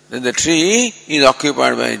 that the tree is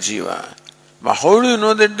occupied by jiva. But how do you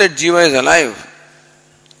know that that jiva is alive?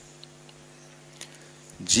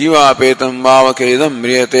 Jivapetam bhavakiridam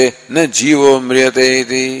mriyate na jivo mriyate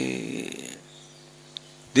iti.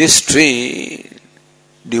 This tree,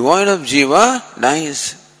 devoid of jiva,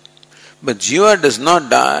 dies. But jiva does not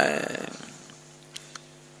die.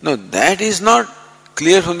 No, that is not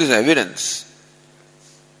clear from this evidence.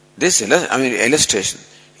 This illustration.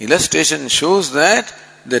 Illustration shows that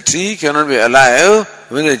the tree cannot be alive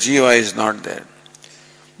when the jiva is not there.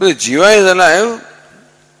 But the jiva is alive.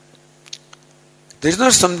 There is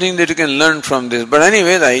not something that you can learn from this. But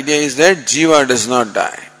anyway, the idea is that jiva does not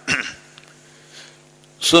die.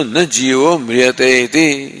 So, na jivo mriyate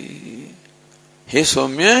iti. Hey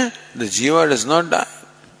Soumya, the jiva does not die.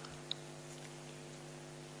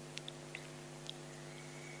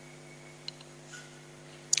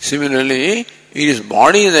 Similarly, it is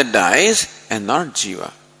body that dies and not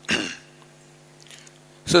jiva.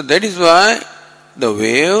 So that is why the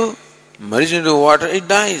wave merging into water, it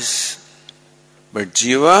dies. But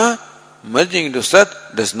jiva merging into sat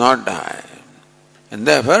does not die. And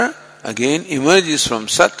therefore, again emerges from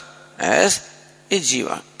sat as a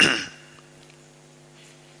jiva.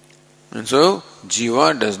 And so,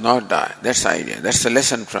 jiva does not die. That's the idea. That's the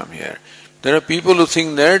lesson from here. There are people who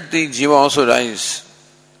think that the jiva also dies.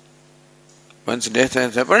 Once death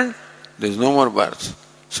has happened, there is no more birth.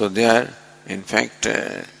 So they are, in fact,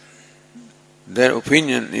 their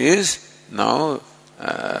opinion is now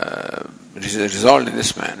resolved in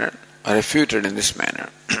this manner, or refuted in this manner.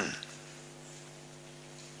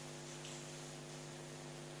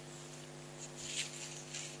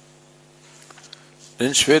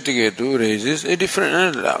 Then Shvetaketu raises a different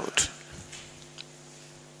another doubt.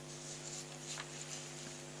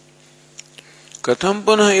 Katham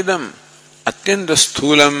punah idam atyanta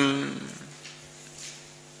sthulam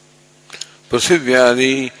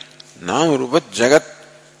prasivyadi namarupat jagat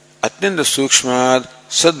atyanta sukshmat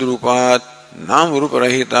sadrupat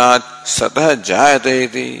namaruparahitat satah jayate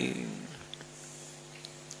iti.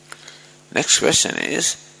 Next question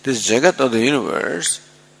is, this jagat of the universe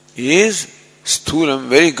is sthulam,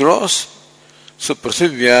 very gross. So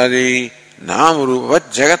prasivyadi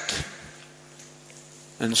namarupat jagat.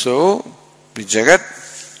 And so the jagat,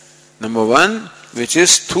 number one, which is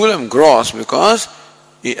sthulam, gross, because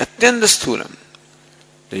it atyanta sthulam.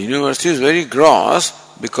 The universe is very gross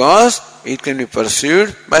because it can be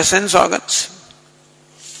perceived by sense organs.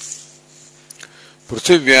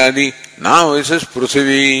 Pruthivyadi, now it says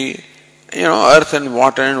Pruthivi, earth and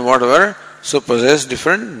water and whatever, so possess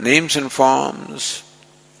different names and forms.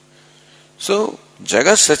 So,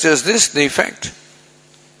 jagat such as this, the effect.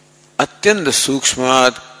 Atyanta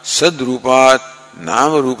sukshmat sadrupat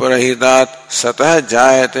namaruparahitat satah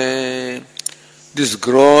jayate. This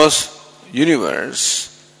gross universe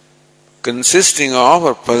consisting of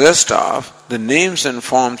or possessed of the names and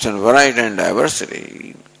forms and variety and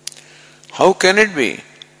diversity. How can it be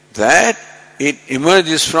that it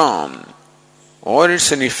emerges from, or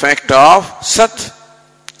it's an effect of Sat,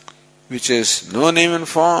 which is no name and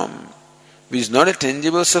form, which is not a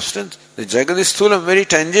tangible substance? The Jagat is Sthulam, very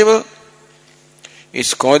tangible.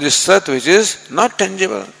 Its cause is Sat, which is not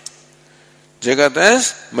tangible. Jagat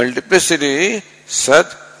has multiplicity, Sat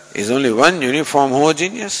is only one uniform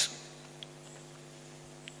homogeneous.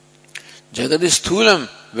 Jagat is Sthulam,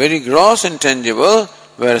 very gross and tangible,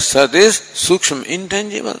 where Sat is Sukshma,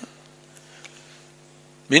 intangible.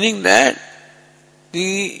 Meaning that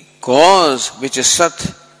the cause which is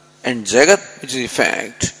Sat and Jagat which is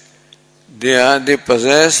effect, they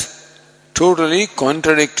possess totally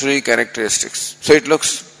contradictory characteristics. So it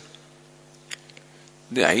looks.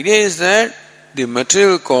 The idea is that the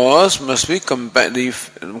material cause must be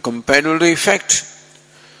compatible to effect,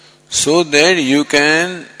 so that you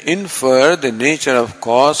can infer the nature of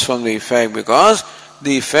cause from the effect, because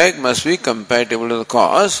the effect must be compatible to the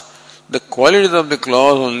cause. The qualities of the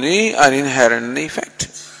cause only are inherent in the effect.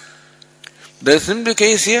 That is the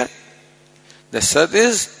case here. The Sat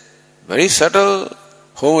is very subtle,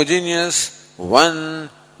 homogeneous, one,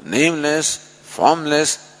 nameless,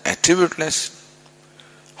 formless, attributeless.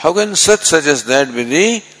 How can Sat such as that be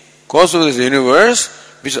the cause of this universe,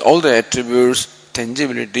 which is all the attributes,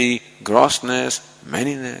 tangibility, grossness,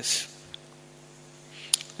 manyness?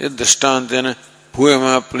 Drishtantena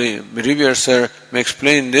Puyama, Revere sir, may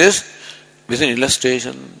explain this with an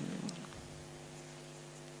illustration.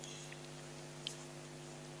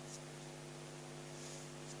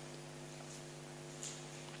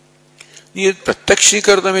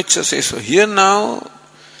 So here now,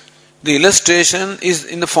 the illustration is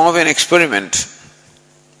in the form of an experiment.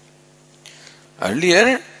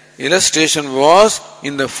 Earlier, illustration was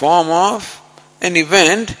in the form of an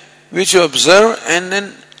event which you observe and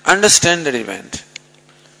then understand that event.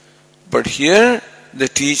 But here the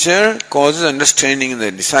teacher causes understanding in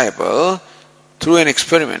the disciple through an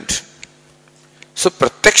experiment. So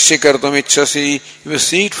pratyakshi kartum ichchasi, if you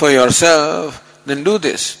see it for yourself, then do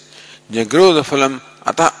this. Jagrodha phalam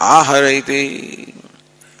atah aharayati.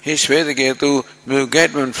 Hey Shvetaketu, may you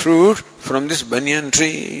get one fruit from this banyan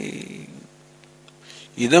tree.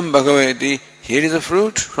 Idam bhagavati, here is a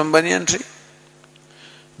fruit from banyan tree.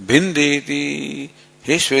 Bhindeti,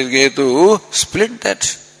 hey Shvetaketu, split that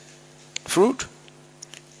fruit.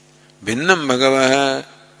 Bhinnam bhagavaha,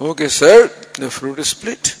 okay sir, the fruit is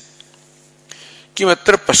split.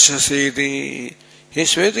 Kimatra pashyaseti, hey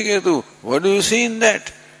Shvetaketu, what do you see in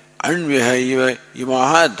that? Anvihaiva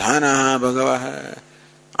imaha dhanaha bhagavaha.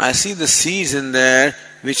 I see the seeds in there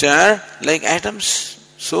which are like atoms,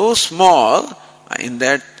 so small. In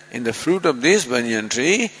the fruit of this banyan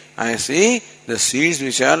tree, I see the seeds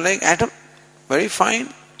which are like atom, very fine.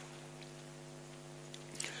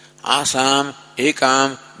 Asam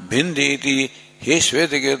ekam bhindeti, he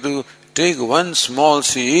Shvetaketu, take one small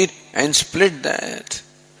seed and split that.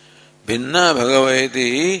 Bhinna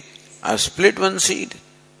bhagavati, I split one seed.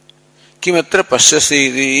 Kimatra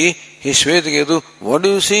pashyasiti, he Shvetaketu, what do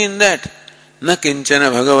you see in that? Na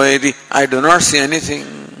kinchana bhagavati, I do not see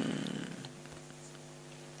anything.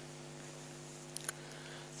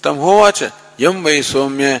 Tam hovacha, yam vai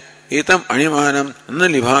somya, etam animanam, na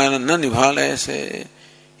nibhalayase.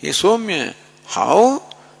 He somya, how?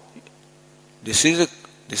 This is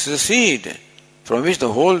a seed from which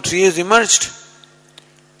the whole tree is emerged.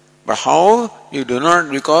 But how? You do not,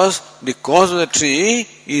 because the cause of the tree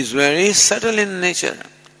is very subtle in nature.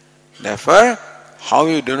 Therefore, how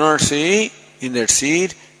you do not see in that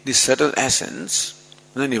seed the subtle essence,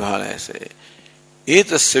 na nibhalayase.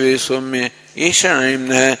 Etasya ve somya,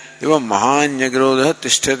 eshanayimna eva mahanyagrodha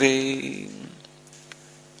tishtati.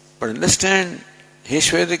 But understand, he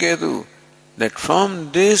Shvetaketu, that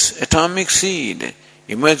from this atomic seed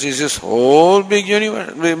emerges this whole big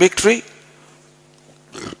universe, big tree.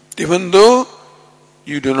 Even though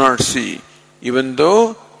you do not see, even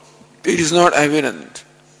though it is not evident.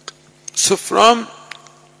 So from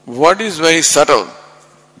what is very subtle,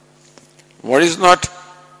 what is not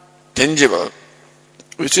tangible,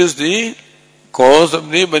 which is the cause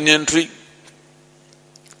of the banyan tree,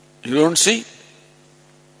 you don't see.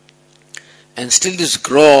 And still this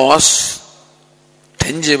gross,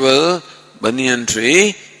 tangible banyan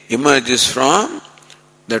tree emerges from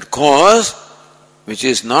that cause which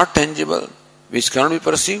is not tangible, which cannot be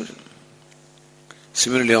perceived.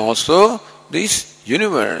 Similarly also, this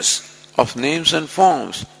universe of names and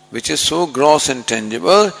forms, which is so gross and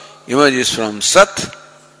tangible, emerges from Sat,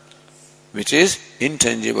 which is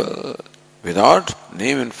intangible, without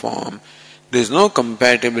name and form. There is no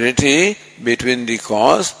compatibility between the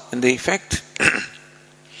cause and the effect.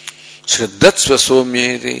 Shraddhatsva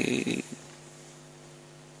somyeti.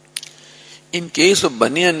 In case of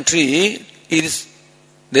banyan tree, there is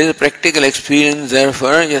a practical experience,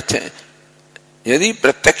 therefore, yadi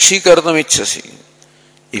pratyakshi kartam ichchasi.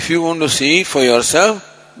 If you want to see for yourself,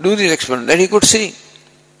 do this experiment, that he could see.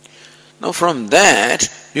 Now from that,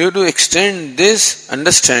 you have to extend this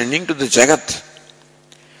understanding to the Jagat.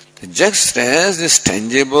 Just as this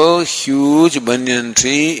tangible, huge banyan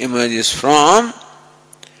tree emerges from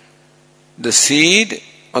the seed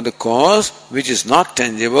or the cause which is not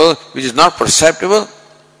tangible, which is not perceptible,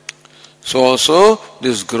 so also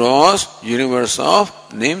this gross universe of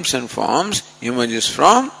names and forms emerges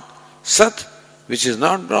from Sat, which is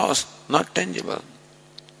not gross, not tangible.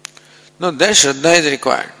 Now that Shraddha is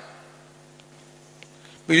required.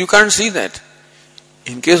 But you can't see that.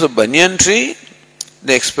 In case of banyan tree,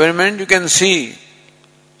 the experiment you can see.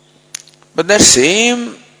 But that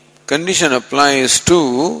same condition applies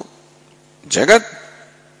to Jagat,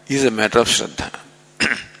 is a matter of Shraddha.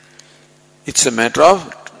 It's a matter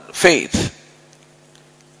of faith.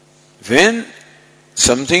 When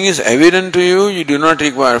something is evident to you, you do not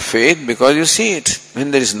require faith because you see it.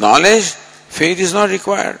 When there is knowledge, faith is not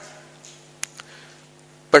required.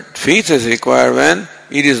 But faith is required when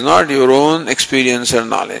it is not your own experience or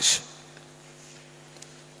knowledge.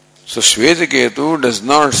 So Shvetaketu does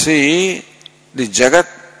not see the Jagat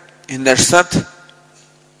in that Sat.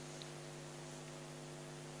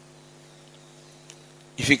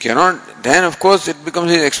 If he cannot, then of course it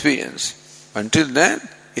becomes his experience. Until then,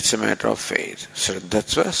 it's a matter of faith.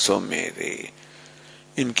 Shraddhatsva somyeti.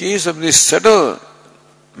 In case of these subtle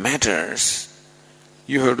matters,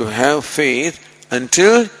 you have to have faith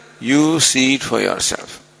until you see it for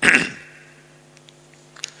yourself.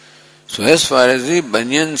 So as far as the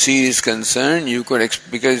banyan seed is concerned,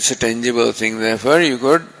 because it's a tangible thing, therefore you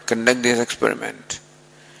could conduct this experiment.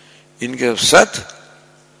 In case of Sat,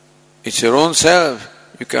 it's your own self.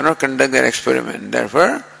 You cannot conduct that experiment.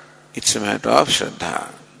 Therefore, it's a matter of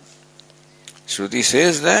Shraddha. Shruti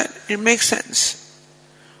says that it makes sense.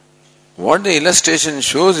 What the illustration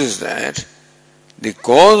shows is that the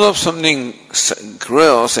cause of something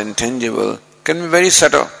gross and tangible can be very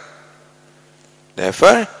subtle.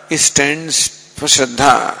 Therefore, it stands for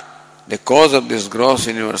Shraddha. The cause of this gross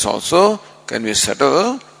universe also can be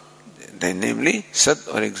subtle, namely Sat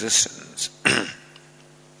or existence.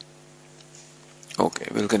 Okay,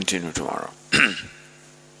 we'll continue tomorrow.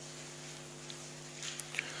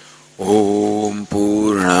 Om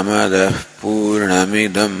Purnamadah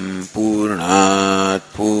Purnamidam Purnat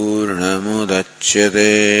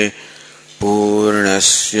Purnamudachyate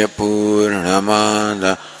Purnasya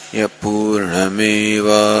Purnamadaya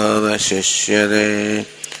Purnameva Vashishyate.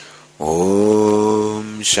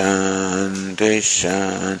 Om Shanti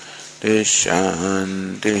Shanti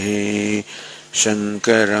Shanti.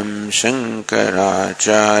 Shankaram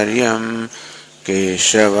Shankaracharyam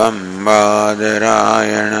Keshavam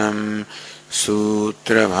Badarayanam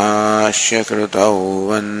Sutra Bhashya Krutau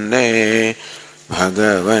Vande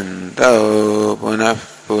Bhagavantau Punah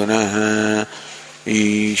Punah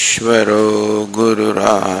Ishvaro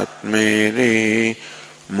Gururatmeri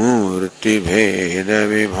Murti Bheda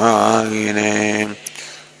Vibhagine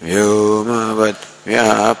Vyomavat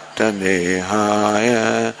Vyapta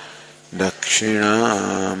Dehaya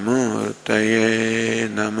Dakshinamurtaye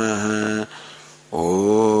Namaha.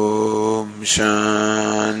 Om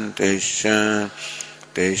Shanti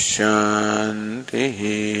Shanti Shanti.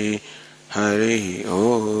 Hari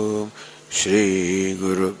Om. Shri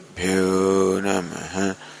Gurubhyo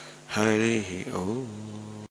Namaha. Hari Om.